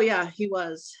 Oh yeah, he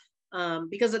was.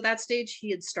 Because at that stage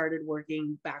he had started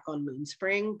working back on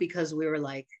Moonspring because we were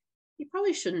like, he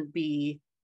probably shouldn't be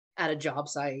at a job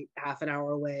site half an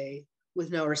hour away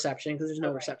with no reception because there's no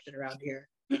right. reception around here.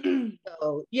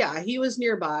 So yeah, he was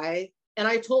nearby. And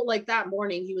I told, like, that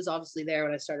morning, he was obviously there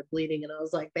when I started bleeding. And I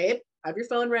was like, babe, have your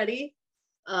phone ready.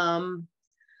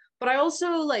 But I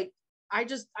also, like, I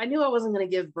knew I wasn't going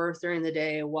to give birth during the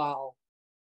day while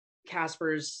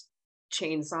Casper's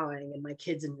chainsawing and my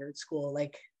kids in nerd school.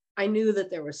 Like, I knew that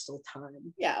there was still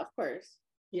time. Yeah, of course.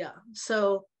 Yeah.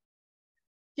 So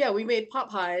yeah, we made pot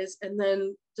pies and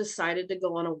then decided to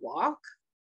go on a walk.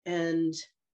 And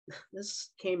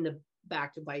this came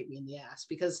back to bite me in the ass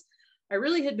because I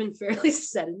really had been fairly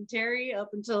sedentary up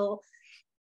until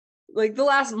like the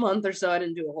last month or so. I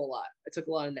didn't do a whole lot. I took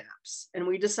a lot of naps, and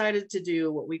we decided to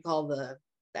do what we call the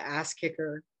ass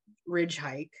kicker ridge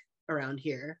hike around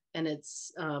here. And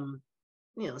it's,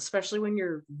 especially when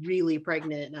you're really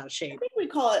pregnant and out of shape. I think we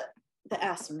call it the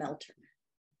ass melter.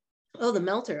 Oh, the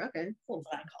melter. Okay, cool.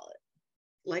 That's what I call it.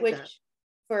 Like Which, that.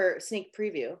 for sneak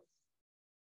preview,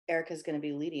 Erica's going to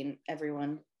be leading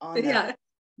everyone on that. Yeah.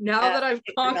 Now that I've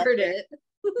conquered it.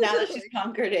 Now that she's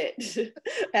conquered it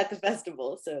at the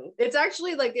festival. So it's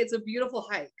actually like, it's a beautiful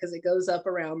hike because it goes up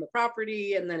around the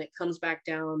property and then it comes back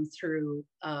down through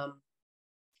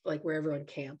like where everyone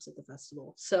camps at the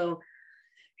festival. So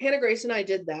Hannah Grace and I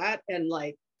did that, and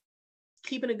like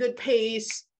keeping a good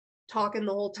pace, talking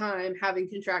the whole time, having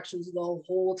contractions the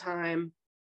whole time.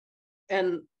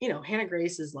 And, Hannah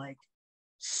Grace is like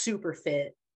super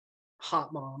fit,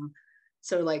 hot mom.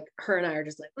 So like her and I are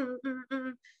just like,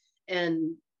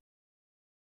 and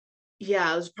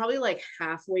yeah, it was probably like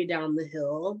halfway down the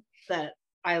hill that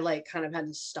I like kind of had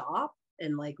to stop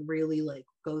and like really like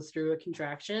go through a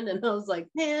contraction. And I was like,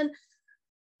 man, I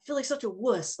feel like such a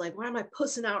wuss. Like, why am I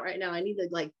pussing out right now? I need to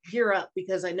like gear up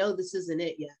because I know this isn't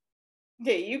it yet.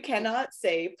 Okay, you cannot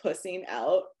say pussing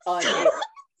out on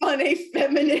a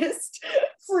feminist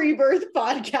free birth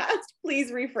podcast.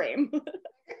 Please reframe.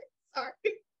 Sorry.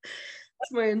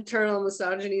 It's my internal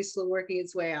misogyny still working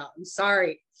its way out. I'm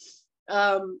sorry.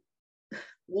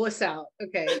 Wuss out.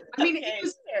 Okay. I mean, Okay.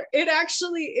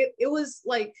 it was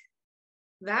like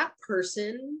that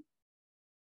person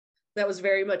that was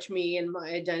very much me, and my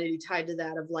identity tied to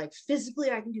that of like, physically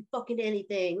I can do fucking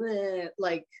anything.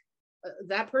 Like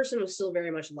that person was still very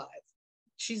much alive.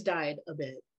 She's died a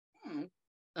bit.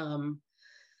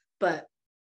 But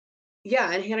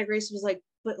yeah, and Hannah Grace was like,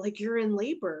 but like, you're in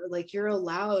labor, like you're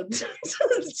allowed to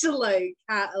like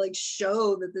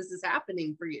show that this is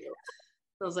happening for you.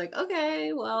 I was like,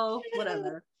 okay, well,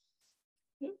 whatever.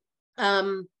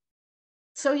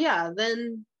 So yeah,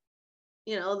 then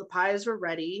the pies were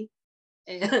ready,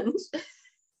 and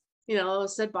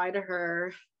said bye to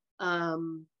her.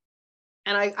 And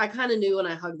I kind of knew when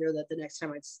I hugged her that the next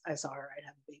time I saw her, I'd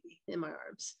have a baby in my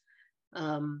arms.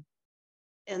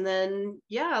 And then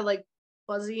yeah, like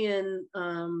Fuzzy and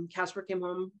Casper came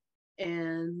home,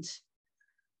 and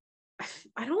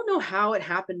I don't know how it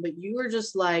happened, but you were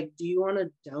just like, do you want a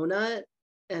donut?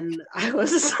 And I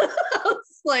was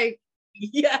like,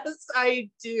 yes,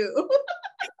 I do.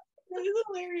 That is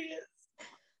hilarious.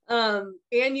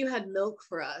 And you had milk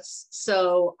for us.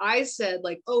 So I said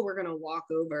like, oh, we're gonna walk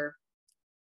over.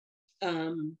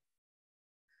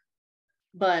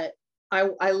 But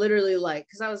I literally like,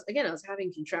 because I was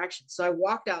having contractions. So I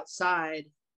walked outside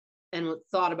and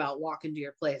thought about walking to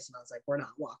your place, and I was like, we're not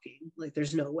walking. Like,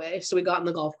 there's no way. So we got in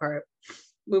the golf cart.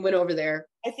 We went over there.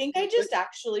 I think I just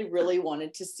actually really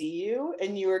wanted to see you,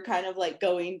 and you were kind of like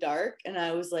going dark, and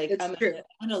I was like, I'm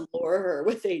gonna lure her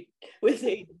with a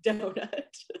donut.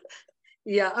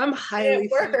 Yeah, I'm highly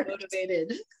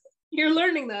motivated. You're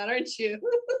learning that, aren't you?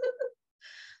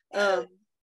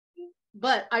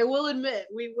 But I will admit,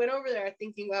 we went over there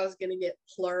thinking I was going to get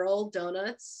plural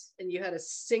donuts, and you had a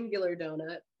singular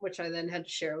donut, which I then had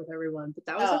to share with everyone. But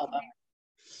that was okay.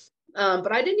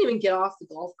 But I didn't even get off the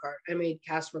golf cart. I made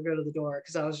Casper go to the door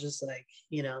because I was just like,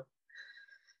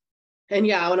 And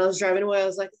yeah, when I was driving away, I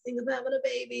was like, think of having a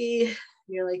baby. And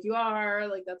you're like, you are.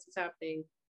 Like, that's what's happening.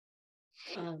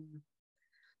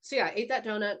 So yeah, I ate that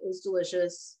donut. It was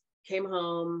delicious. Came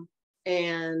home.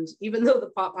 And even though the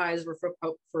pot pies were for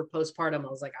postpartum, I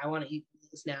was like, I want to eat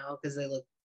those now because they look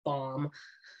bomb.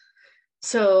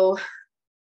 So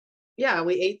yeah,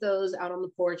 we ate those out on the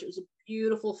porch. It was a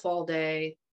beautiful fall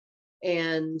day.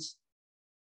 And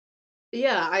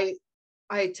yeah,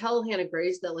 I tell Hannah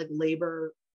Grace that like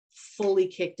labor fully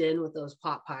kicked in with those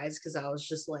pot pies because I was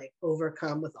just like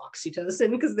overcome with oxytocin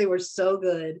because they were so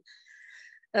good.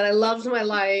 And I loved my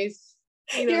life.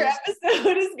 Your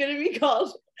episode is going to be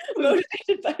called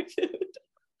Motivated by Food.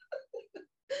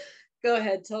 Go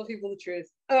ahead, tell people the truth.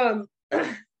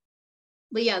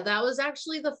 But yeah, that was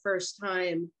actually the first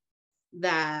time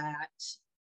that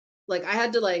like I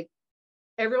had to like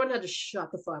everyone had to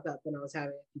shut the fuck up when I was having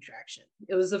a contraction.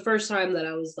 It was the first time that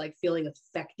I was like feeling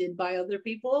affected by other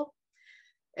people.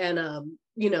 And,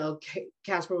 you know,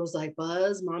 Casper was like,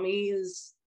 Buzz, mommy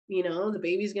is, you know, the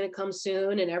baby's going to come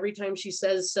soon. And every time she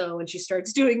says so, and she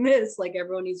starts doing this, like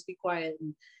everyone needs to be quiet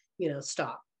and, you know,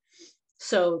 stop.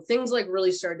 So things like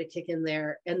really started to kick in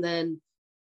there. And then,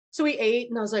 so we ate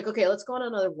and I was like, okay, let's go on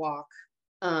another walk.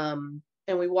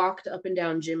 And we walked up and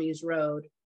down Jimmy's Road,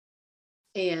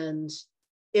 and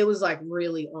it was like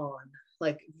really on,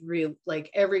 like real, like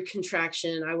every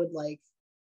contraction I would like,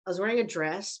 I was wearing a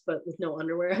dress, but with no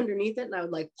underwear underneath it. And I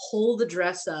would like pull the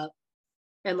dress up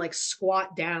and like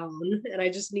squat down. And I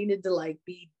just needed to like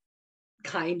be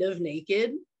kind of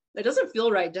naked. It doesn't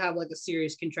feel right to have like a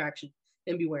serious contraction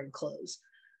and be wearing clothes.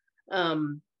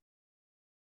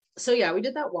 So yeah, we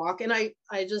did that walk, and I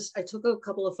took a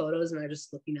couple of photos, and I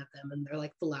just looking at them, and they're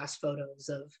like the last photos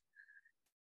of,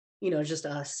 you know, just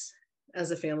us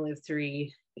as a family of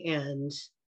three, and,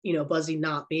 you know, Buzzy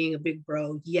not being a big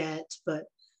bro yet, but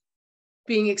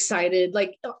being excited.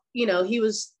 Like, you know, he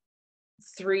was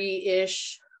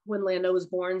 3-ish when Lando was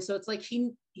born. So it's like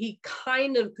he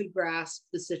kind of could grasp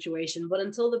the situation, but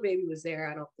until the baby was there,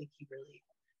 I don't think he really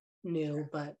knew.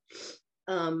 But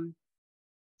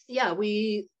yeah,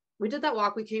 we did that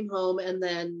walk, we came home, and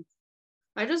then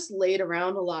I just laid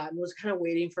around a lot and was kind of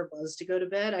waiting for Buzz to go to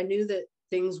bed. I knew that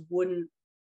things wouldn't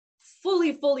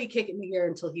fully kick into gear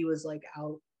until he was like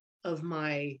out of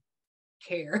my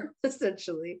care,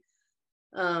 essentially.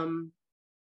 So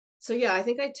yeah, I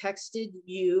think I texted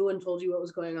you and told you what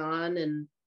was going on, and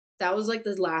that was like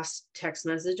the last text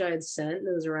message I had sent, and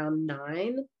it was around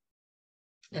 9.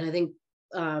 And I think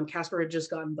Casper had just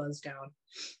gotten Buzz down.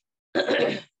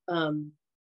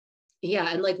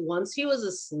 Yeah, and like once he was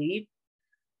asleep,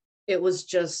 it was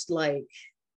just like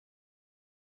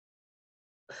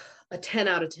a 10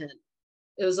 out of 10.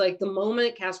 It was like the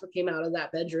moment Casper came out of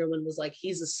that bedroom and was like,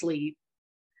 he's asleep,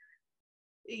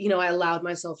 you know, I allowed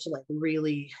myself to like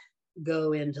really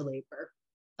go into labor.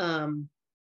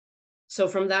 So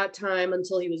from that time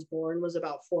until he was born was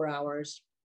about 4 hours.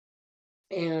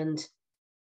 And,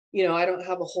 you know, I don't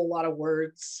have a whole lot of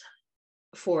words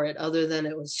for it other than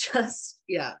it was just,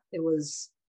 yeah, it was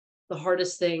the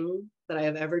hardest thing that I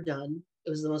have ever done. It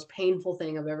was the most painful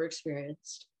thing I've ever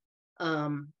experienced. I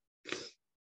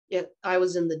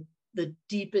was in the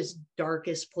deepest,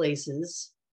 darkest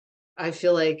places. I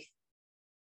feel like,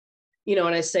 you know,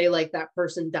 when I say like that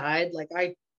person died, like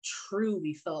I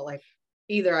truly felt like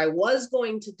either I was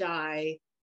going to die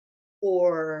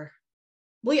or,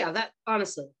 well, yeah, that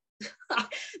honestly,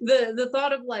 the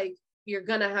thought of like, you're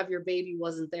gonna have your baby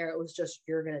wasn't there. It was just,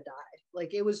 you're gonna die.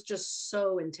 Like, it was just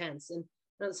so intense. And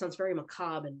that sounds very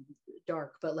macabre and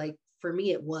dark, but like for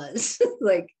me, it was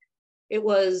like, it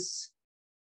was,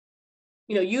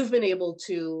 you know, you've been able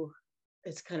to,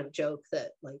 it's kind of a joke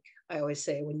that like I always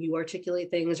say, when you articulate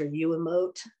things or you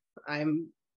emote, I'm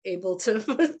able to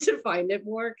to find it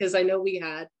more, because I know we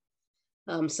had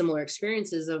similar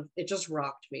experiences of, it just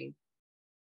rocked me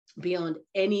beyond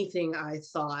anything I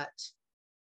thought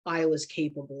I was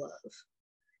capable of.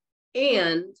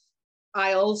 And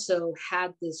I also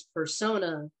had this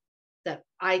persona that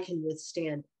I can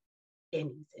withstand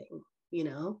anything, you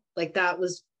know, like that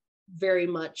was very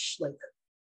much like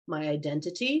my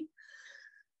identity.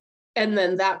 And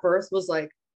then that birth was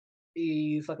like,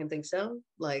 you fucking think so?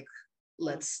 Like,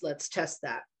 let's test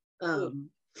that.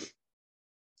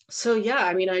 So yeah,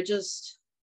 I mean, I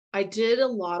did a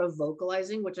lot of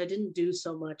vocalizing, which I didn't do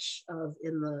so much of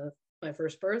in my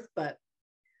first birth, but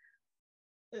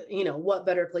you know, what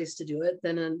better place to do it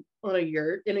than in a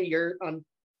yurt on,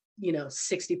 you know,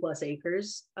 60 plus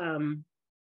acres. And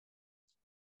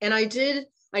I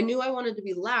knew I wanted to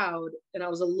be loud, and I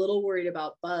was a little worried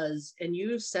about Buzz, and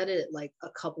you said it like a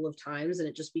couple of times, and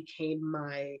it just became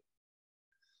my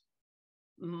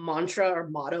mantra or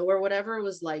motto or whatever. It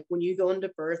was like, when you go into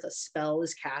birth, a spell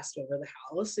is cast over the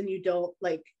house, and you don't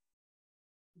like,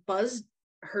 Buzz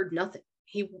heard nothing.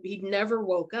 He never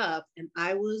woke up, and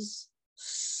I was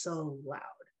so loud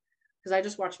because I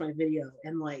just watched my video,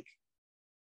 and like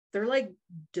they're like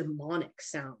demonic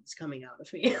sounds coming out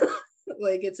of me.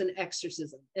 Like it's an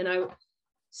exorcism. And I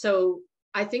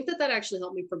think that actually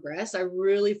helped me progress. I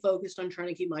really focused on trying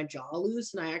to keep my jaw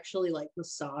loose, and I actually like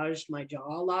massaged my jaw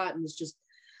a lot and was just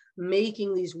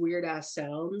making these weird ass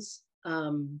sounds.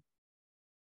 And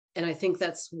I think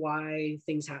that's why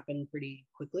things happen pretty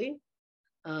quickly.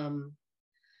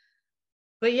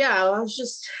 But yeah, I was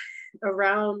just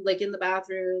around, like in the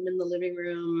bathroom, in the living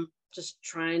room, just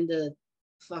trying to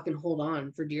fucking hold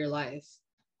on for dear life.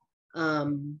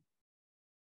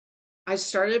 I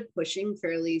started pushing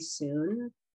fairly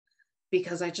soon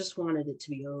because I just wanted it to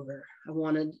be over. I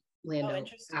wanted Lando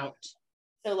out.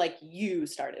 So like you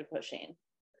started pushing.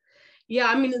 Yeah,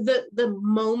 I mean, the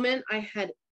moment I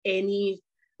had any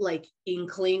like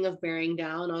inkling of bearing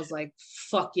down, I was like,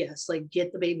 fuck yes, like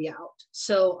get the baby out.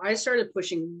 So I started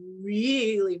pushing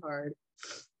really hard.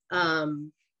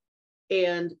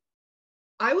 And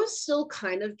I was still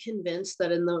kind of convinced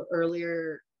that in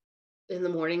the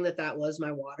morning that was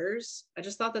my waters. I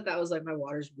just thought that was like my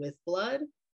waters with blood.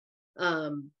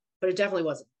 But it definitely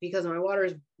wasn't, because my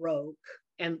waters broke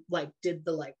and like did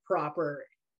the like proper,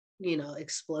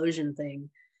 explosion thing.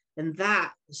 And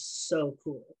that was so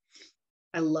cool.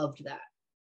 I loved that.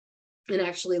 And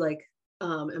actually, like,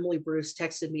 Emily Bruce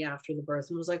texted me after the birth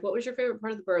and was like, what was your favorite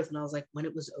part of the birth? And I was like, when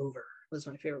it was over was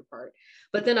my favorite part.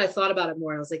 But then I thought about it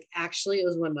more and I was like, actually, it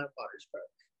was when my waters broke,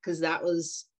 because that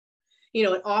was,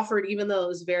 it offered, even though it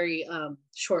was very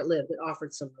short-lived, it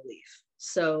offered some relief.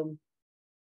 So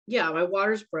yeah, my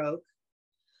waters broke.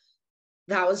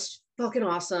 That was fucking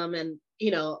awesome. And,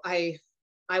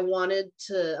 I wanted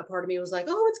to, a part of me was like,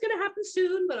 oh, it's going to happen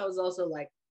soon. But I was also like,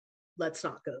 let's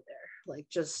not go there. Like,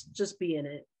 just be in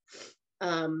it.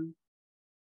 And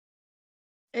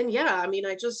yeah, I mean,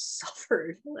 I just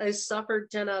suffered. I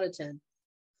suffered 10 out of 10.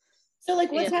 So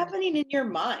like, what's happening in your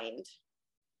mind?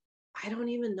 I don't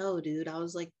even know, dude. I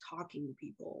was like talking to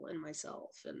people and myself,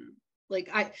 and like,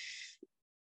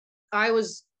 I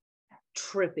was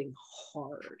tripping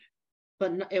hard,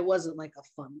 but it wasn't like a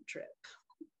fun trip.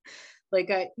 Like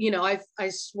I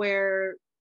swear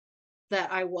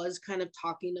that I was kind of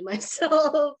talking to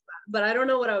myself, but I don't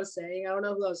know what I was saying. I don't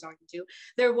know who I was talking to.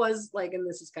 There was like, and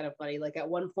this is kind of funny, like at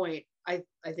one point, I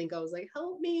think I was like,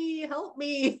 help me,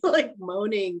 like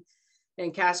moaning.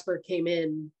 And Casper came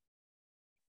in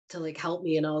to like help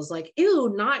me. And I was like,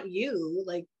 ew, not you,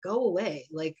 like, go away.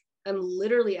 Like, I'm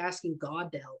literally asking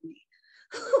God to help me.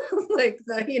 Like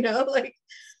that, like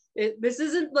this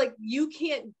isn't like, you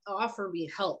can't offer me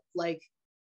help. Like,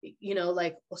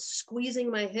 like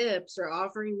squeezing my hips or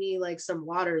offering me like some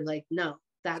water. Like, no,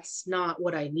 that's not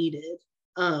what I needed.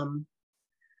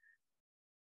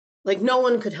 Like no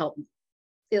one could help me.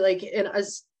 And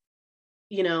as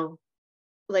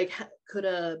like, could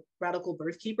a radical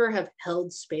birth keeper have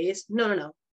held space?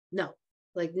 No.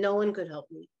 Like no one could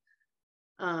help me.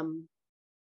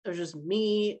 It was just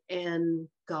me and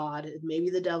God,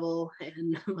 maybe the devil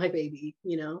and my baby,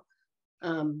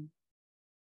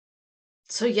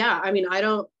 so yeah, I mean, I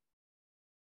don't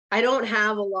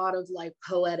have a lot of like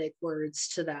poetic words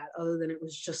to that, other than it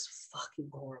was just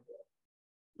fucking horrible.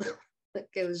 Like,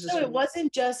 it was just, so it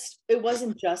wasn't just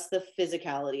the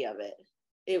physicality of it.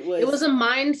 It was a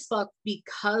mind fuck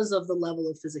because of the level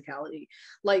of physicality.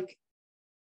 Like,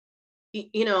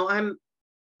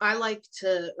 I like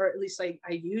to, or at least I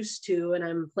used to, and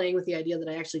I'm playing with the idea that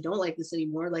I actually don't like this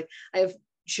anymore. Like, I have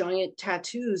giant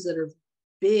tattoos that are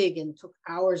big and took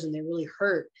hours and they really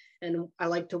hurt. And I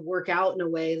like to work out in a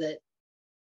way that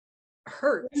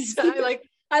hurts.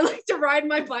 I like to ride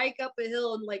my bike up a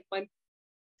hill and like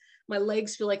my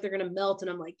legs feel like they're gonna melt, and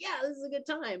I'm like, yeah, this is a good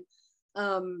time.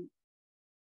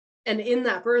 And in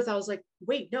that birth, I was like,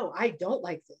 wait, no, I don't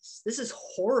like this. This is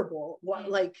horrible. What,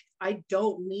 like, I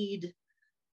don't need,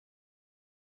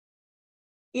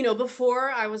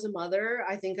 before I was a mother,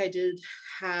 I think I did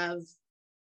have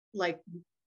like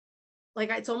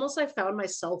it's almost, I found my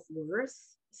self-worth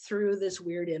through this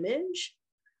weird image.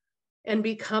 And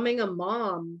becoming a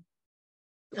mom,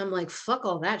 I'm like, fuck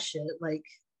all that shit. Like,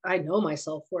 I know my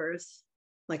self-worth.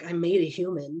 Like, I made a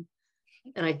human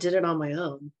and I did it on my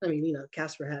own. I mean,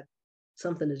 Casper had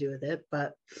something to do with it,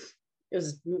 but it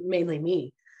was mainly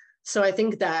me. So I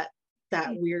think that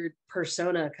weird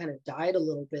persona kind of died a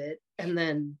little bit. And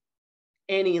then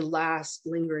any last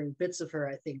lingering bits of her,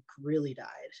 I think, really died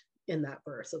in that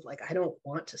birth of like, I don't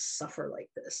want to suffer like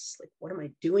this. Like, what am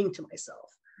I doing to myself?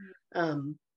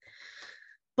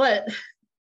 But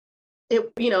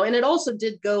it, and it also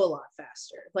did go a lot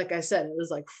faster. Like I said, it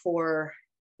was like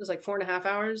 4.5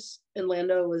 hours, and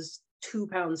Lando was 2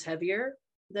 pounds heavier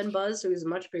than Buzz, so he was a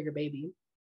much bigger baby.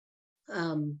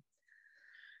 But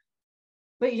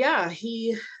yeah,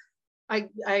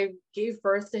 I gave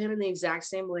birth to him in the exact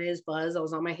same way as Buzz. I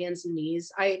was on my hands and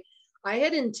knees. I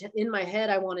had in my head,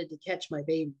 I wanted to catch my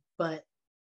baby, but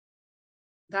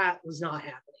that was not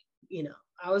happening.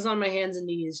 I was on my hands and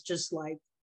knees, just like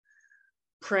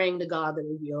praying to God that it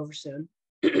would be over soon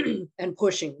and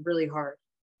pushing really hard.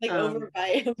 Like over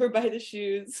by the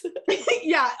shoes.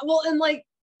 Yeah. Well, and like,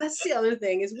 that's the other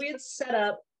thing, is we had set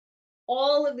up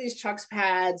all of these chucks,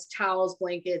 pads, towels,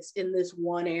 blankets in this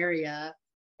one area.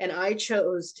 And I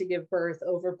chose to give birth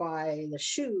over by the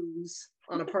shoes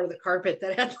on a part of the carpet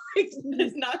that had like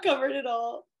it's not covered at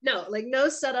all. No, like no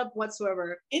setup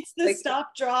whatsoever. It's the like,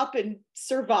 stop, drop, and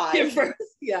survive.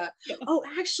 Yeah. Oh,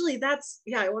 actually,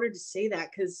 I wanted to say that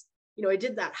because, I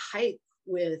did that hike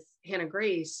with Hannah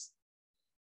Grace,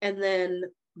 and then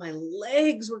my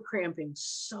legs were cramping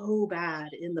so bad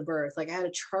in the birth. Like I had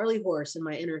a Charlie horse in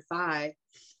my inner thigh,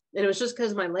 and it was just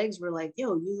because my legs were like,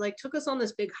 yo, you like took us on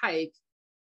this big hike,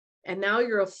 and now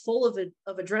you're full of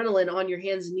adrenaline on your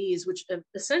hands and knees, which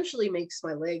essentially makes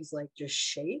my legs like just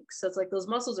shake. So it's like those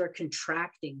muscles are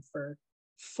contracting for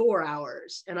 4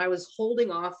 hours. And I was holding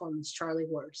off on this Charlie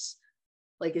horse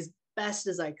like as best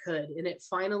as I could. And it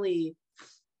finally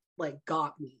like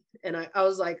got me. And I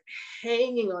was like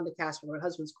hanging on to Casper. My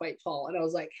husband's quite tall. And I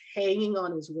was like hanging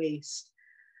on his waist.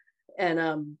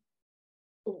 And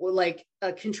like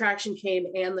a contraction came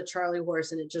and the Charlie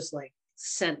horse, and it just like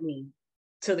sent me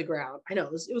to the ground. I know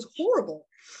it was horrible.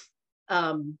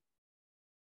 It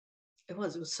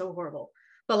was so horrible.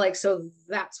 But like, so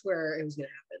that's where it was going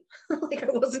to happen. Like I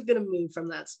wasn't going to move from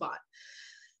that spot.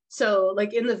 So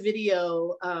like in the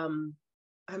video, I'm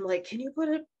like, can you put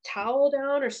a towel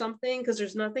down or something? Because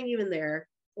there's nothing even there,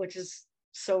 which is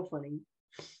so funny.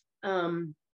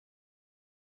 But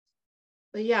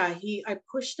yeah, I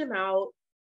pushed him out.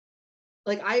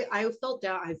 Like I felt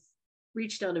down. I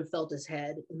reached down and felt his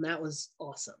head, and that was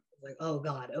awesome. Like, oh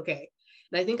God, okay.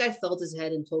 And I think I felt his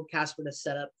head and told Casper to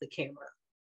set up the camera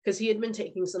because he had been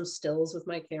taking some stills with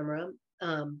my camera,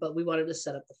 but we wanted to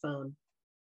set up the phone.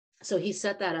 So he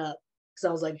set that up because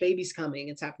I was like, baby's coming,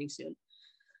 it's happening soon.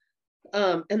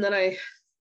 And then I,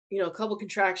 a couple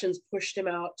contractions pushed him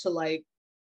out to like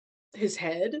his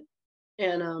head,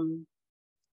 and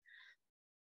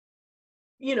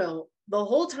the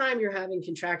whole time you're having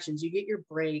contractions, you get your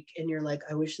break and you're like,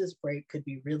 I wish this break could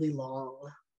be really long,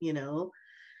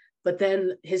 but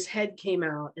then his head came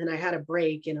out and I had a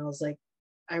break and I was like,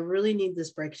 I really need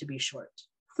this break to be short.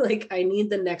 Like I need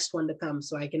the next one to come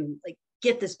so I can like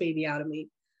get this baby out of me.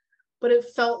 But it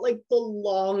felt like the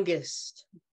longest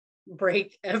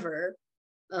break ever.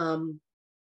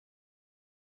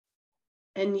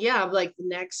 And yeah, like the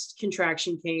next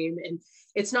contraction came, and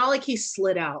it's not like he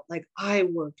slid out. Like I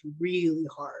worked really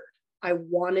hard. I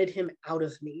wanted him out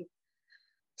of me.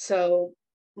 So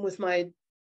with my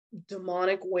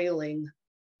demonic wailing,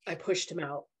 I pushed him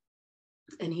out,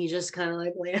 and he just kind of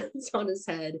like lands on his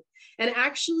head. And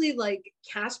actually like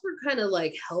Casper kind of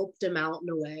like helped him out in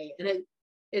a way. And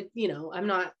it, I'm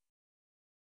not,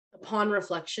 upon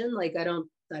reflection, like I don't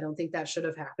think that should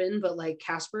have happened, but like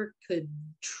Casper could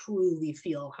truly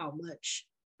feel how much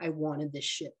I wanted this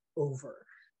shit over.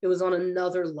 It was on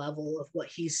another level of what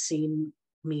he's seen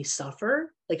me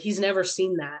suffer. Like he's never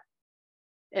seen that.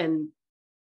 And,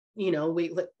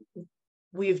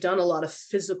 we've done a lot of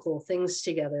physical things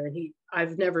together, and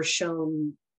I've never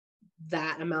shown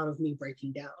that amount of me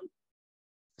breaking down.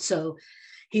 So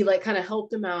he like kind of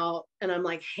helped him out, and I'm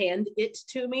like, hand it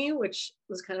to me, which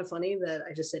was kind of funny that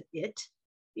I just said it,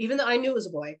 even though I knew it was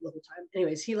a boy the whole time.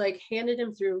 Anyways, he like handed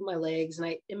him through my legs, and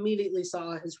I immediately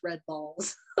saw his red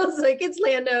balls. I was like, it's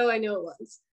Lando. I know it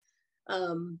was.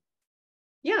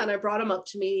 Yeah, and I brought him up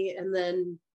to me, and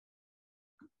then,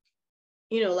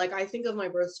 like I think of my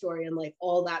birth story and like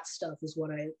all that stuff is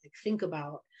what I like, think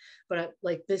about. But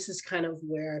this is kind of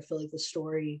where I feel like the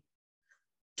story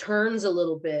turns a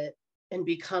little bit and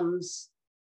becomes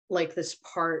like this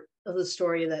part of the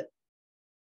story that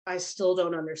I still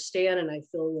don't understand and I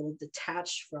feel a little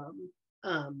detached from,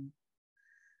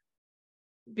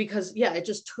 because it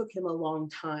just took him a long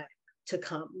time to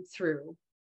come through.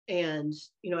 And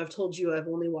I've told you I've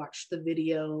only watched the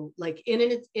video like in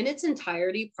its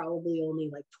entirety probably only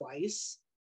like twice,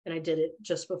 and I did it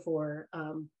just before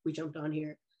we jumped on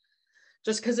here,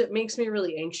 just because it makes me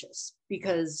really anxious,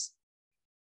 because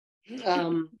it's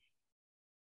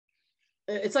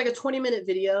like a 20-minute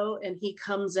video, and he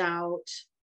comes out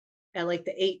at like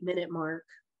the 8-minute mark,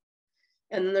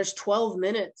 and then there's 12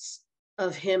 minutes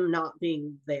of him not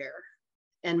being there,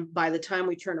 and by the time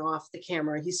we turn off the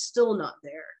camera, he's still not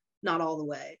there, not all the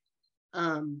way.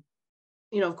 Of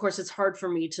course it's hard for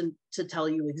me to tell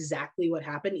you exactly what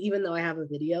happened, even though I have a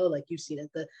video, like you've seen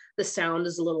it, the sound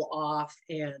is a little off,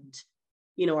 and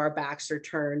our backs are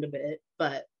turned a bit,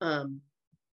 but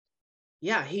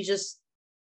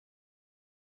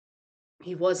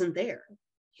he wasn't there.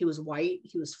 He was white,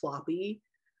 he was floppy,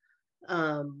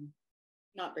 not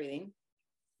breathing,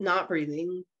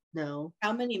 no.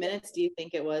 How many minutes do you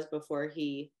think it was before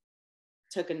he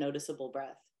took a noticeable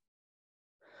breath?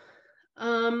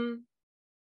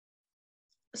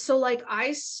 So like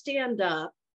I stand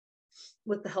up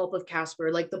with the help of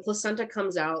Casper. Like the placenta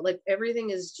comes out, like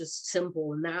everything is just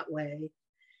simple in that way.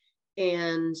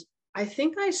 And I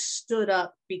think I stood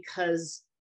up because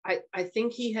I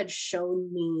think he had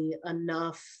shown me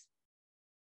enough.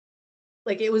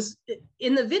 Like it was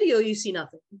in the video, you see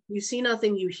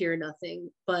nothing, you hear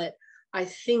nothing. But I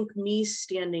think me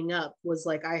standing up was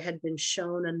like, I had been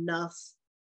shown enough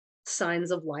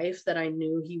signs of life that I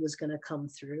knew he was going to come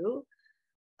through.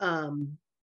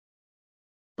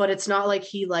 But it's not like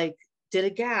he like did a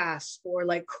gasp or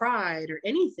like cried or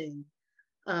anything.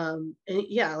 And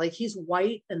yeah, like he's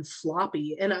white and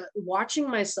floppy, and watching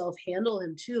myself handle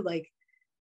him too, like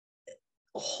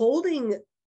holding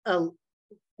a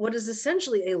what is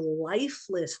essentially a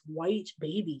lifeless white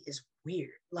baby is weird.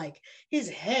 Like his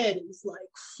head is like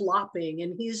flopping,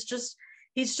 and he's just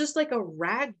like a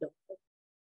rag doll.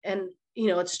 And you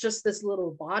know, it's just this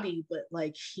little body, but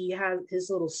like he has his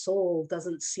little soul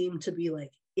doesn't seem to be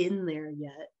like in there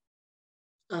yet.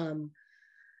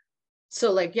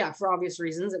 So like, yeah, for obvious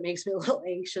reasons, it makes me a little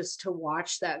anxious to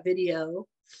watch that video.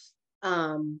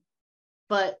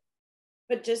 But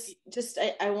just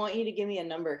I want you to give me a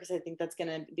number, because I think that's going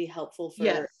to be helpful for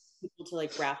people to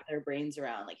like wrap their brains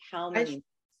around, like how many.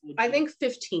 I think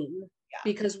 15, yeah.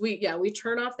 Because we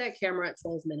turn off that camera at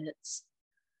 12 minutes.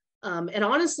 And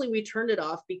honestly, we turned it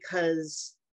off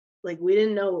because like we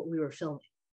didn't know what we were filming,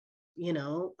 you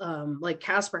know. Like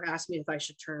Casper asked me if I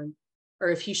should turn, or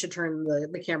if he should turn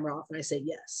the camera off, and I said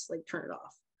yes, like turn it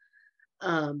off.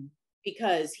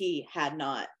 Because he had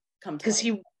not come to, because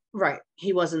he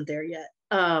wasn't there yet.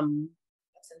 And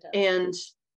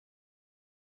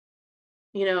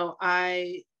you know,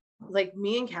 I like,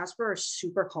 me and Casper are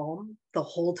super calm the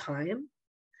whole time.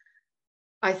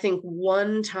 I think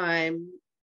one time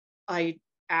I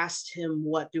asked him,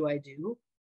 what do I do?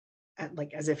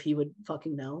 Like as if he would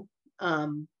fucking know.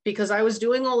 Because I was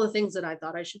doing all the things that I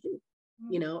thought I should do,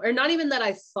 you know, or not even that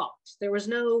I thought. There was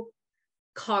no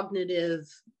cognitive,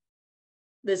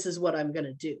 this is what I'm going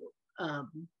to do.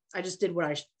 I just did what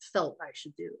I felt I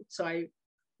should do. So I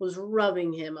was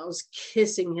rubbing him. I was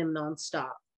kissing him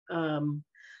nonstop.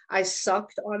 I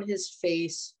sucked on his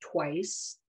face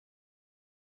twice.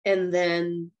 And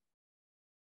then,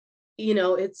 you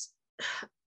know, it's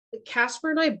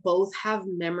Casper and I both have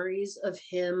memories of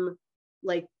him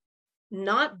like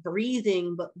not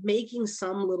breathing, but making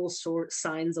some little sort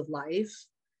signs of life.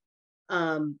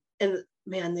 And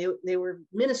man, they were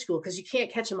minuscule because you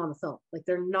can't catch them on the film. Like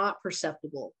they're not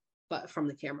perceptible, but from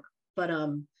the camera. But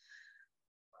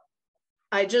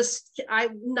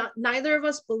neither of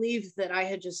us believed that I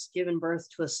had just given birth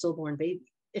to a stillborn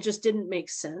baby. It just didn't make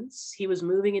sense. He was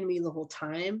moving in me the whole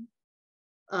time.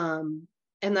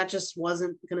 And that just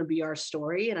wasn't going to be our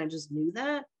story. And I just knew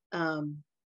that.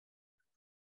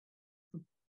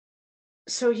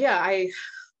 So yeah,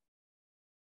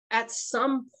 at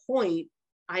some point,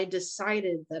 I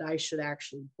decided that I should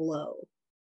actually blow.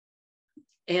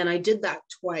 And I did that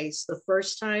twice. The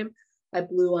first time I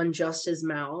blew on just his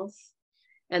mouth.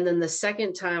 And then the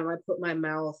second time I put my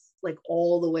mouth like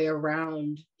all the way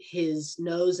around his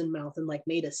nose and mouth and like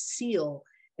made a seal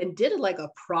and did like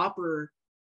a proper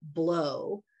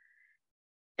blow.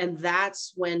 And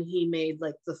that's when he made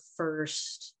like the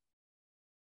first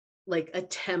like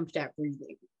attempt at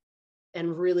breathing,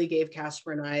 and really gave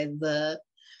Casper and I the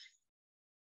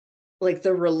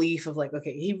relief of like,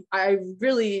 okay, I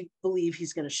really believe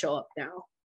he's going to show up now.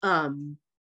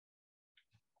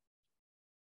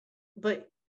 But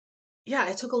yeah,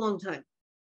 it took a long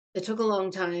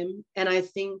time. And I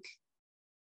think,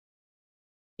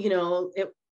 you know,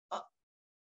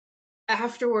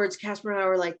 afterwards, Casper and I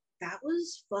were like, that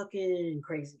was fucking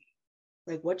crazy.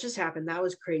 Like, what just happened? That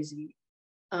was crazy.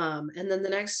 And then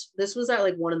this was at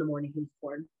like 1 a.m. he was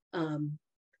born.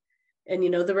 And you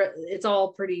know, it's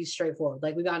all pretty straightforward.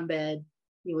 Like we got in bed,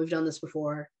 you know, we've done this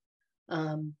before.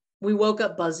 We woke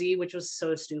up Buzzy, which was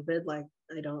so stupid. Like,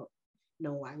 I don't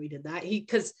know why we did that.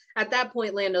 Because at that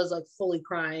point, Lando's like fully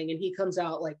crying, and he comes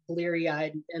out like bleary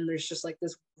eyed, and there's just like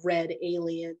this red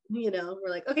alien, you know, we're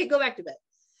like, okay, go back to bed.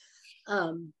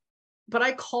 But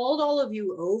I called all of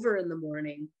you over in the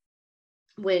morning,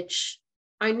 which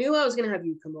I knew I was going to have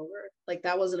you come over. Like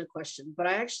that wasn't a question, but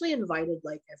I actually invited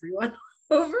like everyone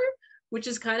over, which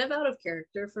is kind of out of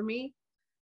character for me.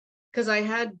 Cause I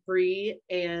had Bree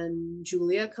and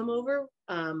Julia come over.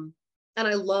 And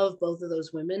I love both of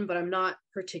those women, but I'm not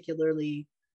particularly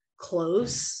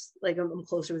close. Like I'm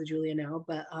closer with Julia now,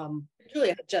 but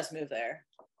Julia just moved there.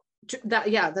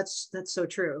 That's so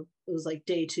true. It was like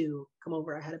day 2, come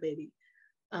over, I had a baby.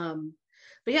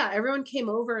 But yeah, everyone came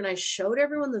over and I showed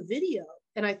everyone the video.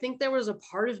 And I think there was a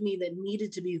part of me that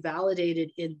needed to be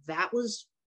validated. And that was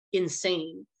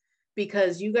insane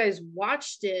because you guys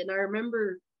watched it. And I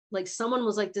remember like someone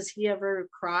was like, does he ever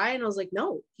cry? And I was like,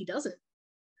 no, he doesn't.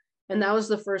 And that was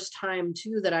the first time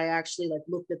too that I actually like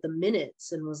looked at the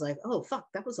minutes and was like, oh fuck,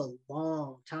 that was a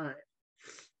long time.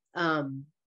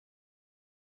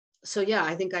 So yeah,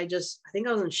 I think I was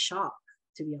in shock,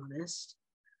 to be honest.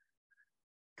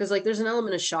 Because like there's an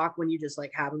element of shock when you just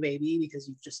like have a baby because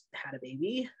you've just had a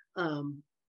baby. And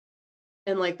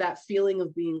like that feeling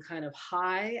of being kind of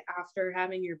high after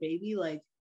having your baby, like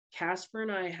Casper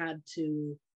and I had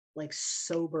to like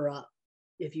sober up,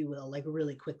 if you will, like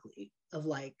really quickly of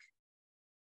like,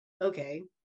 okay,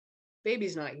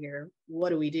 baby's not here. What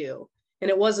do we do?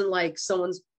 And it wasn't like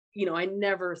someone's, I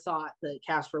never thought that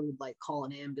Casper would like call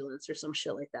an ambulance or some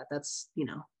shit like that. That's,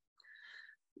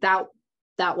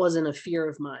 that wasn't a fear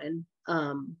of mine.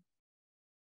 But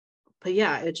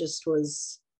yeah, it just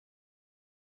was,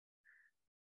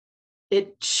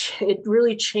 it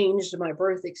really changed my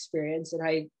birth experience.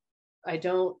 And I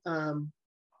don't,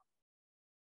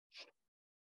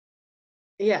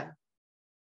 yeah,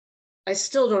 I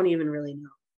still don't even really know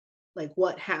like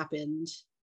what happened.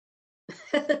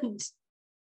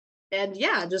 and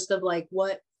yeah, just of like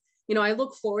what, I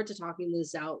look forward to talking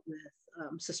this out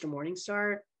with Sister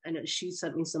Morningstar. I know she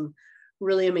sent me some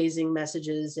really amazing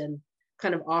messages and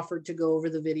kind of offered to go over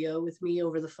the video with me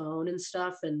over the phone and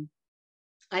stuff. And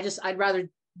I'd rather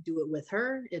do it with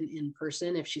her in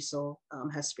person if she still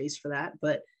has space for that.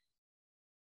 But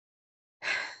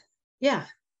yeah.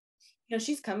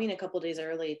 She's coming a couple days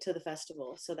early to the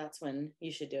festival. So that's when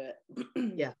you should do it.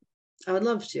 Yeah, I would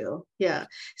love to. Yeah.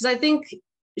 Because I think,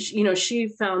 she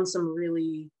found some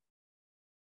really,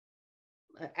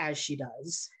 as she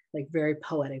does, like very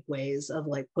poetic ways of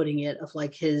like putting it, of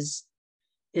like his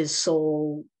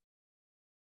soul,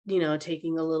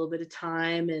 taking a little bit of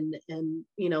time and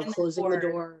closing the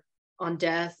door on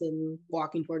death and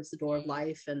walking towards the door of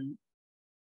life. And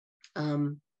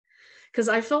because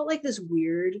I felt like this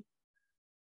weird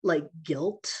like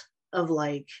guilt of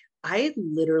like I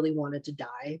literally wanted to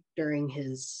die during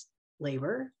his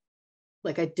labor.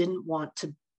 Like I didn't want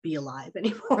to be alive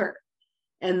anymore.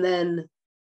 And then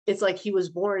it's like he was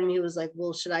born and he was like,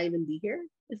 well, should I even be here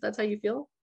if that's how you feel?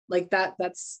 Like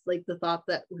that's like the thought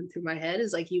that went through my head,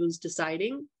 is like he was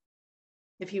deciding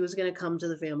if he was going to come to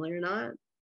the family or not.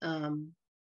 I'm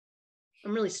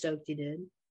really stoked he did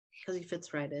because he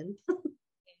fits right in.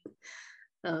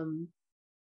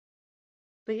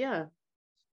 But yeah,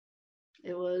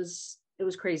 it was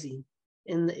crazy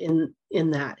in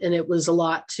that, and it was a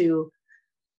lot to.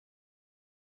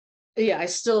 Yeah, I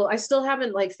still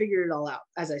haven't like figured it all out,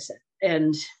 as I said,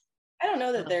 and I don't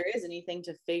know that there is anything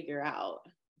to figure out.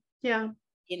 Yeah,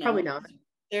 probably not.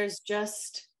 There's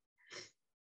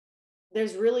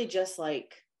really just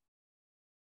like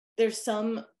there's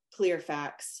some clear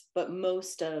facts, but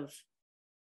most of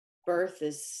birth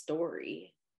is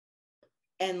story,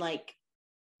 and like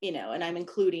and I'm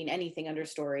including anything under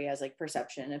story as like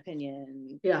perception,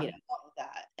 opinion, all of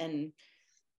that. And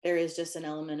there is just an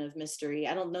element of mystery.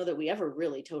 I don't know that we ever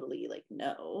really totally like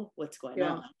know what's going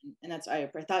on. And that's, I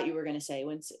thought you were going to say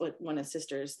when one of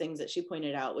Sister's things that she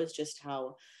pointed out was just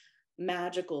how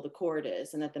magical the cord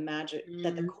is, and that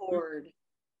that the cord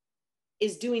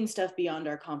is doing stuff beyond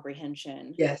our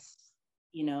comprehension. Yes.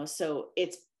 So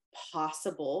it's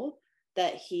possible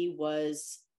that he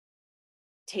was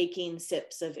taking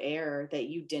sips of air that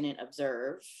you didn't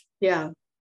observe. Yeah.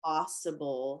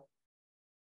 Possible.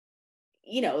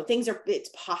 It's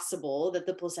possible that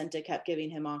the placenta kept giving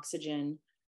him oxygen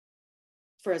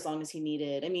for as long as he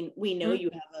needed. I mean, we know you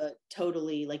have a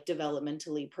totally like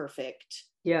developmentally perfect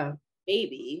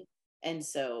baby. And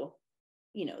so,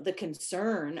 the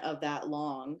concern of that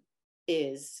long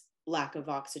is lack of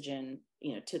oxygen,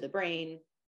 to the brain.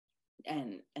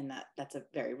 And that's a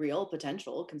very real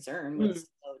potential concern with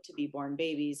to be born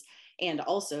babies. And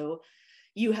also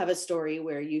you have a story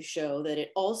where you show that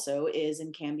it also is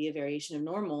and can be a variation of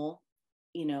normal.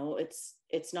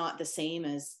 It's not the same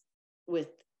as with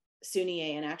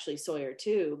Sunier and actually Sawyer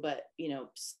too, but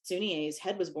Sunier's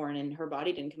head was born and her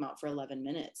body didn't come out for 11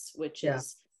 minutes, which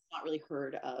is not really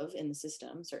heard of in the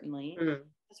system, certainly.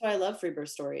 That's why I love free birth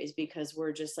stories, because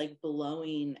we're just like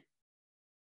blowing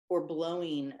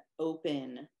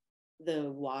open the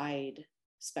wide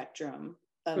spectrum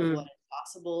of what is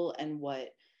possible and what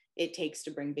it takes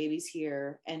to bring babies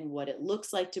here, and what it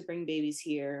looks like to bring babies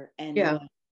here, and what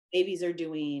babies are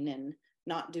doing and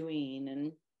not doing.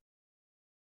 And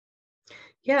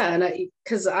and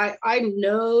because I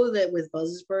know that with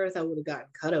Buzz's birth I would have gotten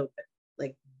cut open,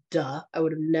 duh, I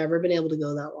would have never been able to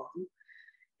go that long.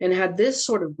 And had this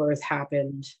sort of birth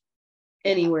happened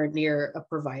anywhere near a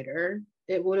provider,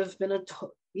 it would have been it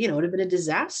would have been a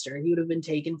disaster. He would have been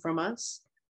taken from us.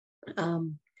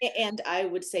 And I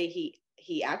would say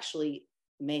he actually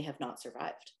may have not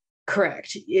survived.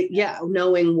 Correct. Yeah,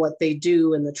 knowing what they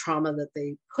do and the trauma that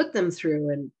they put them through.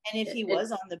 And if he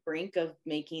was on the brink of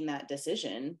making that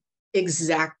decision.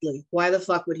 Exactly. Why the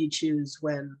fuck would he choose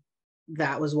when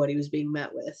that was what he was being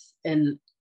met with? And,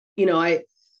 you know,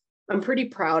 I'm pretty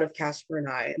proud of Casper and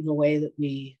I in the way that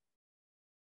we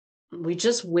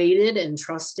just waited and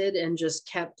trusted and just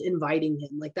kept inviting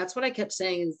him. Like, that's what I kept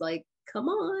saying is like, come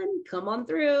on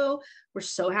through. We're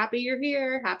so happy you're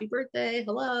here. Happy birthday.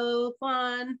 Hello,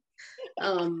 fun.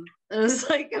 And it was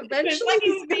like, eventually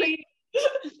he's gonna,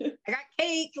 I got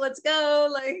cake. Let's go.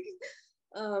 Like,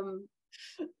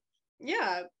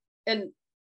 yeah. And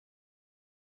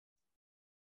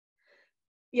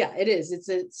yeah, it is.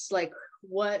 It's like,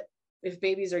 what if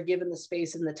babies are given the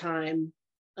space and the time,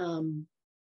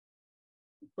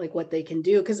 like what they can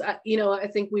do? Because I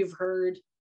think we've heard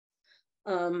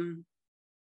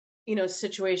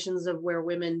situations of where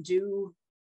women do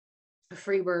a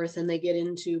free birth and they get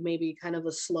into maybe kind of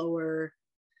a slower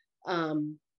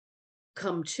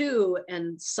come to,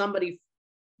 and somebody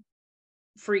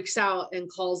freaks out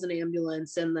and calls an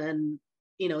ambulance, and then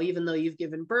even though you've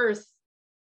given birth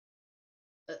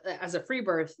as a free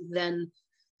birth, then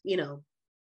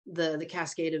the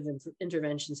cascade of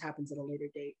interventions happens at a later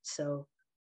date. So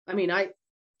I mean,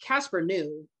 Casper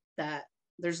knew that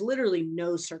there's literally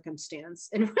no circumstance,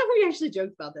 and we actually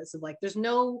joked about this, of like, there's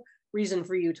no reason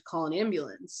for you to call an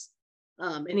ambulance.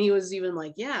 And he was even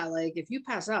like, yeah, like if you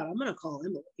pass out, I'm gonna call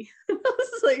Emily. I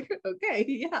was like, okay,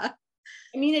 yeah.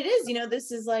 I mean, it is,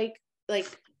 this is like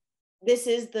this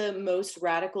is the most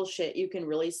radical shit you can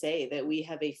really say, that we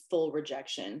have a full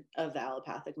rejection of the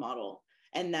allopathic model.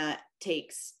 And that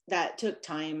took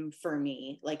time for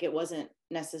me. Like, it wasn't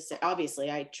necessary. Obviously,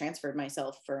 I transferred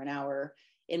myself for an hour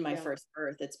in my first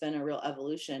birth. It's been a real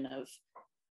evolution of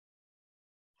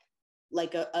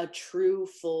like a true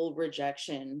full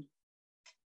rejection,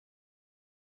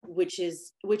 which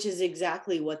is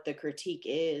exactly what the critique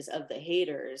is of the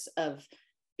haters, of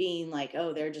being like,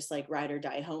 oh, they're just like ride or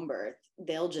die home birth.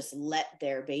 They'll just let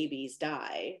their babies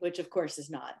die, which of course is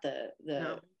not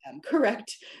the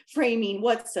correct framing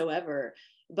whatsoever.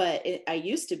 But I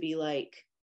used to be like,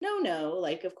 no,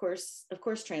 like, of course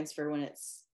transfer when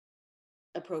it's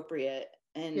appropriate.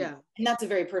 And that's a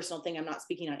very personal thing. I'm not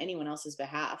speaking on anyone else's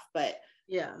behalf, but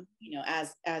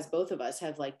as both of us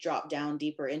have like dropped down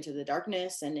deeper into the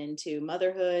darkness and into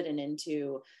motherhood and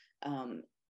into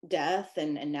death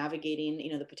and navigating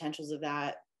the potentials of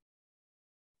that,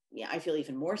 I feel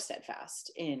even more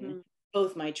steadfast in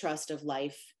both my trust of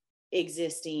life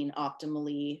existing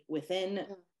optimally within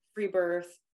free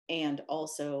birth, and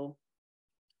also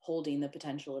holding the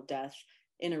potential of death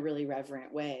in a really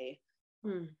reverent way.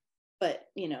 But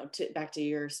back to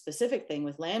your specific thing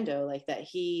with Lando, like that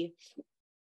he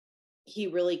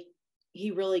really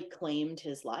claimed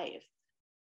his life.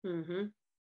 Yeah,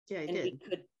 he and did. We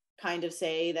could kind of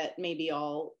say that maybe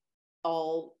all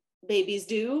babies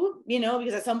do,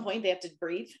 because at some point they have to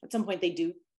breathe. At some point they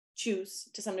do choose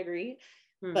to some degree.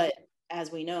 But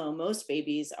as we know, most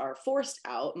babies are forced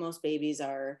out. Most babies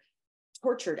are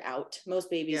tortured out.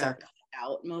 Most babies are cut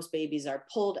out. Most babies are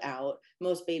pulled out.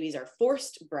 Most babies are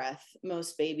forced breath.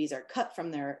 Most babies are cut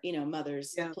from their,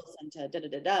 mother's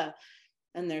placenta,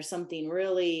 And there's something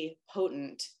really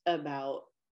potent about,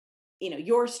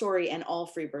 your story and all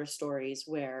free birth stories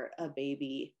where a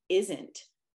baby isn't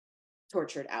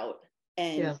tortured out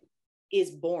and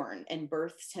is born and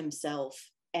births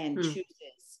himself and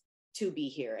chooses to be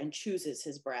here and chooses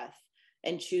his breath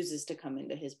and chooses to come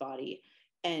into his body.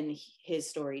 And his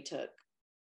story took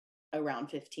around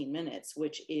 15 minutes,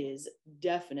 which is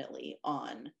definitely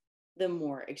on the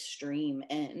more extreme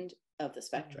end of the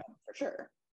spectrum, for sure.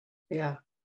 Yeah,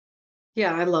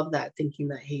 I love that, thinking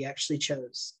that he actually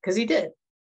chose, because he did.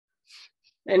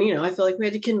 And, I feel like we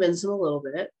had to convince him a little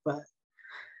bit, but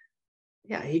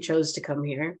yeah, he chose to come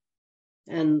here.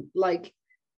 And like,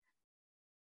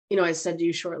 I said to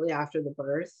you shortly after the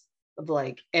birth of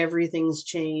like, everything's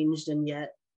changed and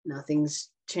yet nothing's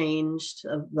changed,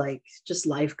 of like, just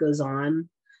life goes on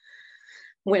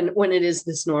when it is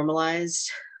this normalized.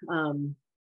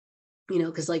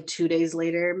 Because like 2 days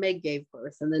later, Meg gave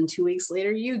birth, and then 2 weeks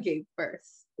later, you gave birth.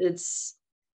 It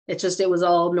was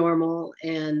all normal.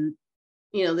 And,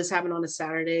 this happened on a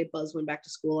Saturday. Buzz went back to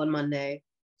school on Monday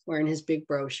wearing his big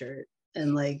bro shirt.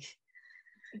 And like,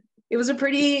 it was a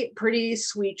pretty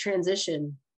sweet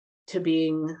transition to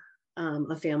being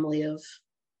a family of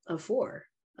 4.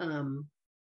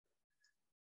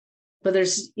 But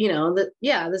there's,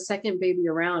 the second baby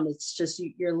around, it's just,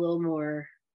 you're a little more,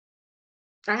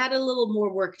 I had a little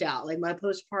more worked out. Like my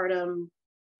postpartum,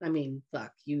 I mean,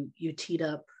 fuck, you teed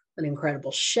up an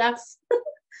incredible chef.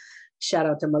 Shout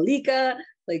out to Malika.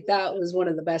 Like that was one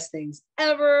of the best things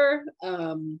ever.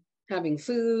 Having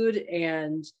food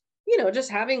and,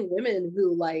 just having women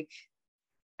who like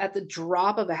at the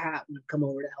drop of a hat would come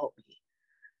over to help me.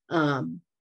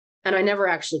 And I never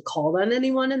actually called on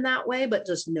anyone in that way, but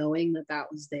just knowing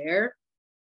that was there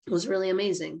was really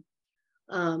amazing.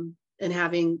 And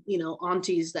having,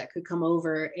 aunties that could come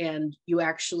over and you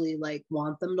actually like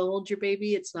want them to hold your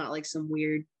baby. It's not like some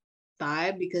weird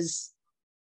vibe because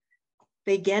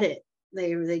they get it.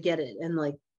 They get it. And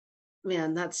like,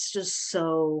 man, that's just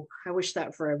so, I wish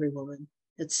that for every woman.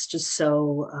 It's just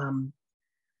so,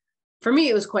 for me,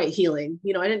 it was quite healing.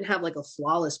 I didn't have like a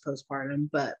flawless postpartum,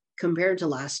 but compared to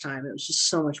last time, it was just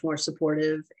so much more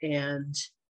supportive. And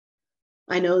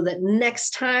I know that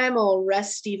next time I'll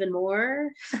rest even more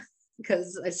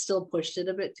because I still pushed it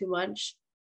a bit too much.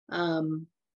 But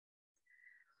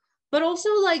also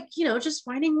like, just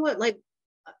finding what, like,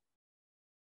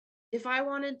 if I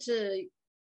wanted to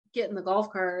get in the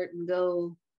golf cart and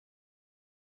go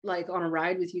like on a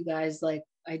ride with you guys, like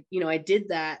I did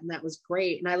that and that was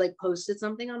great. And I like posted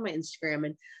something on my Instagram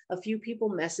and a few people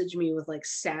messaged me with like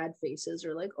sad faces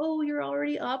or like, oh, you're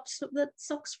already up. So that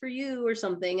sucks for you or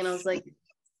something. And I was like,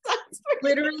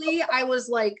 literally, I was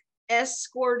like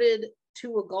escorted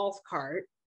to a golf cart.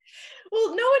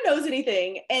 Well, no one knows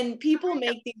anything. And people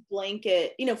make these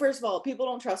blanket, first of all, people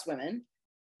don't trust women.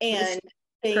 And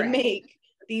they Correct. make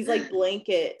these like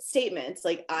blanket statements.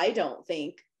 Like, I don't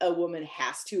think a woman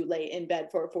has to lay in bed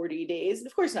for 40 days.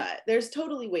 Of course not. There's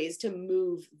totally ways to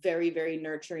move very, very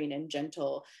nurturing and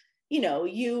gentle.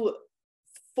 You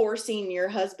forcing your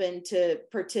husband to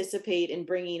participate in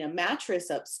bringing a mattress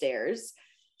upstairs.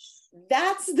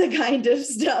 That's the kind of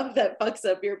stuff that fucks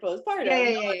up your postpartum.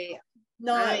 Yeah.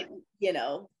 Not, right.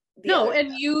 No,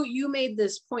 and you made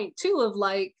this point too of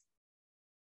like,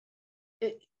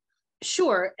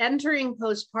 sure, entering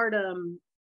postpartum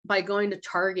by going to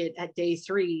Target at day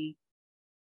 3,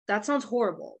 that sounds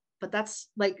horrible, but that's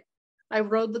like, I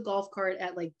rode the golf cart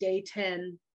at like day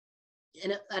 10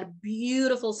 and at a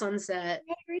beautiful sunset. I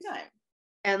had a great time.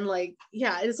 And like,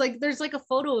 yeah, it's like, there's like a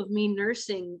photo of me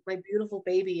nursing my beautiful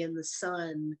baby in the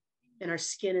sun and our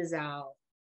skin is out.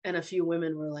 And a few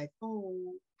women were like,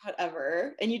 oh,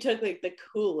 whatever. And you took like the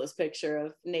coolest picture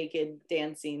of naked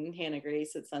dancing Hannah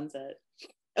Grace at sunset.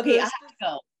 Okay, I have to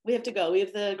go. We have to go. We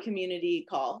have the community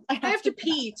call. I have to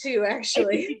pee too,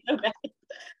 actually. So bad.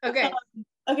 Okay.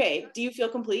 Okay. Do you feel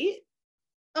complete?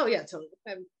 Oh yeah, totally.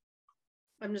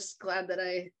 I'm just glad that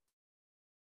I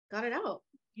got it out.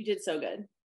 You did so good.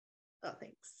 Oh,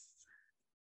 thanks.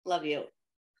 Love you.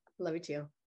 Love you too.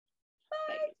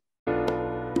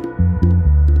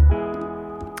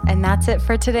 And that's it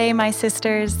for today, my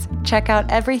sisters. Check out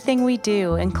everything we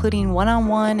do, including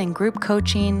one-on-one and group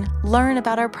coaching, learn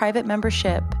about our private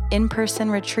membership, in-person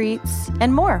retreats,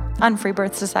 and more on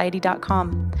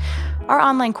freebirthsociety.com. Our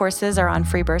online courses are on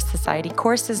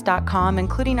freebirthsocietycourses.com,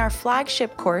 including our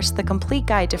flagship course, The Complete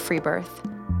Guide to Free Birth.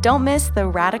 Don't miss the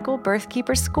Radical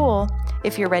Birthkeeper School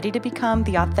if you're ready to become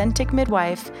the authentic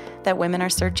midwife that women are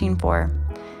searching for.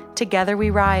 Together we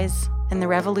rise, and the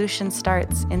revolution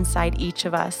starts inside each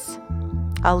of us.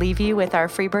 I'll leave you with our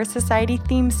Free Birth Society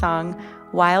theme song,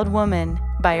 Wild Woman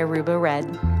by Aruba Red.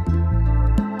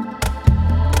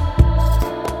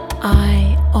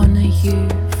 I honor you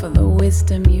for the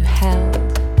wisdom you held,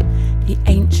 the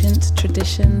ancient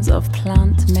traditions of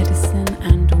plant medicine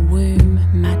and womb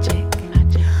magic.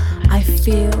 I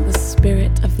feel the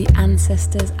spirit of the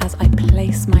ancestors as I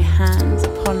place my hands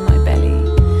upon my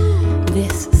belly.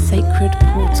 This sacred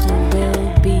portal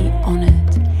will be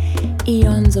honored.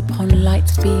 Eons upon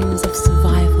light beams of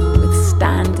survival,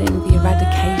 withstanding the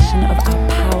eradication of our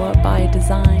power by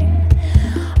design.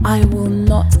 I will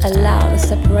not allow the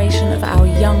separation of our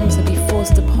young to be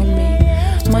forced upon me.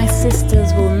 My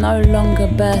sisters will no longer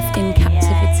birth in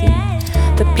captivity.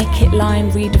 The picket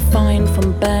line redefined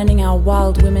from burning our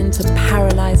wild women to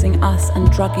paralyzing us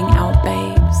and drugging our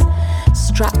babes.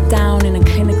 Strapped down in a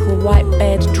clinical white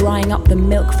bed, drying up the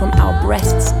milk from our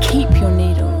breasts. Keep your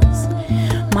needles.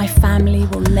 My family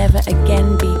will never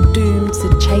again be doomed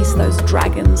to chase those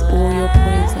dragons or your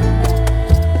poison.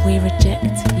 We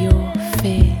reject your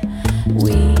fear.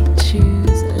 We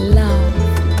choose love.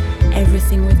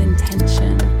 Everything with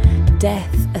intention.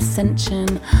 Death,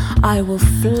 ascension. I will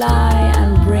fly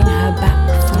and bring her back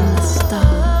from the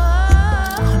stars.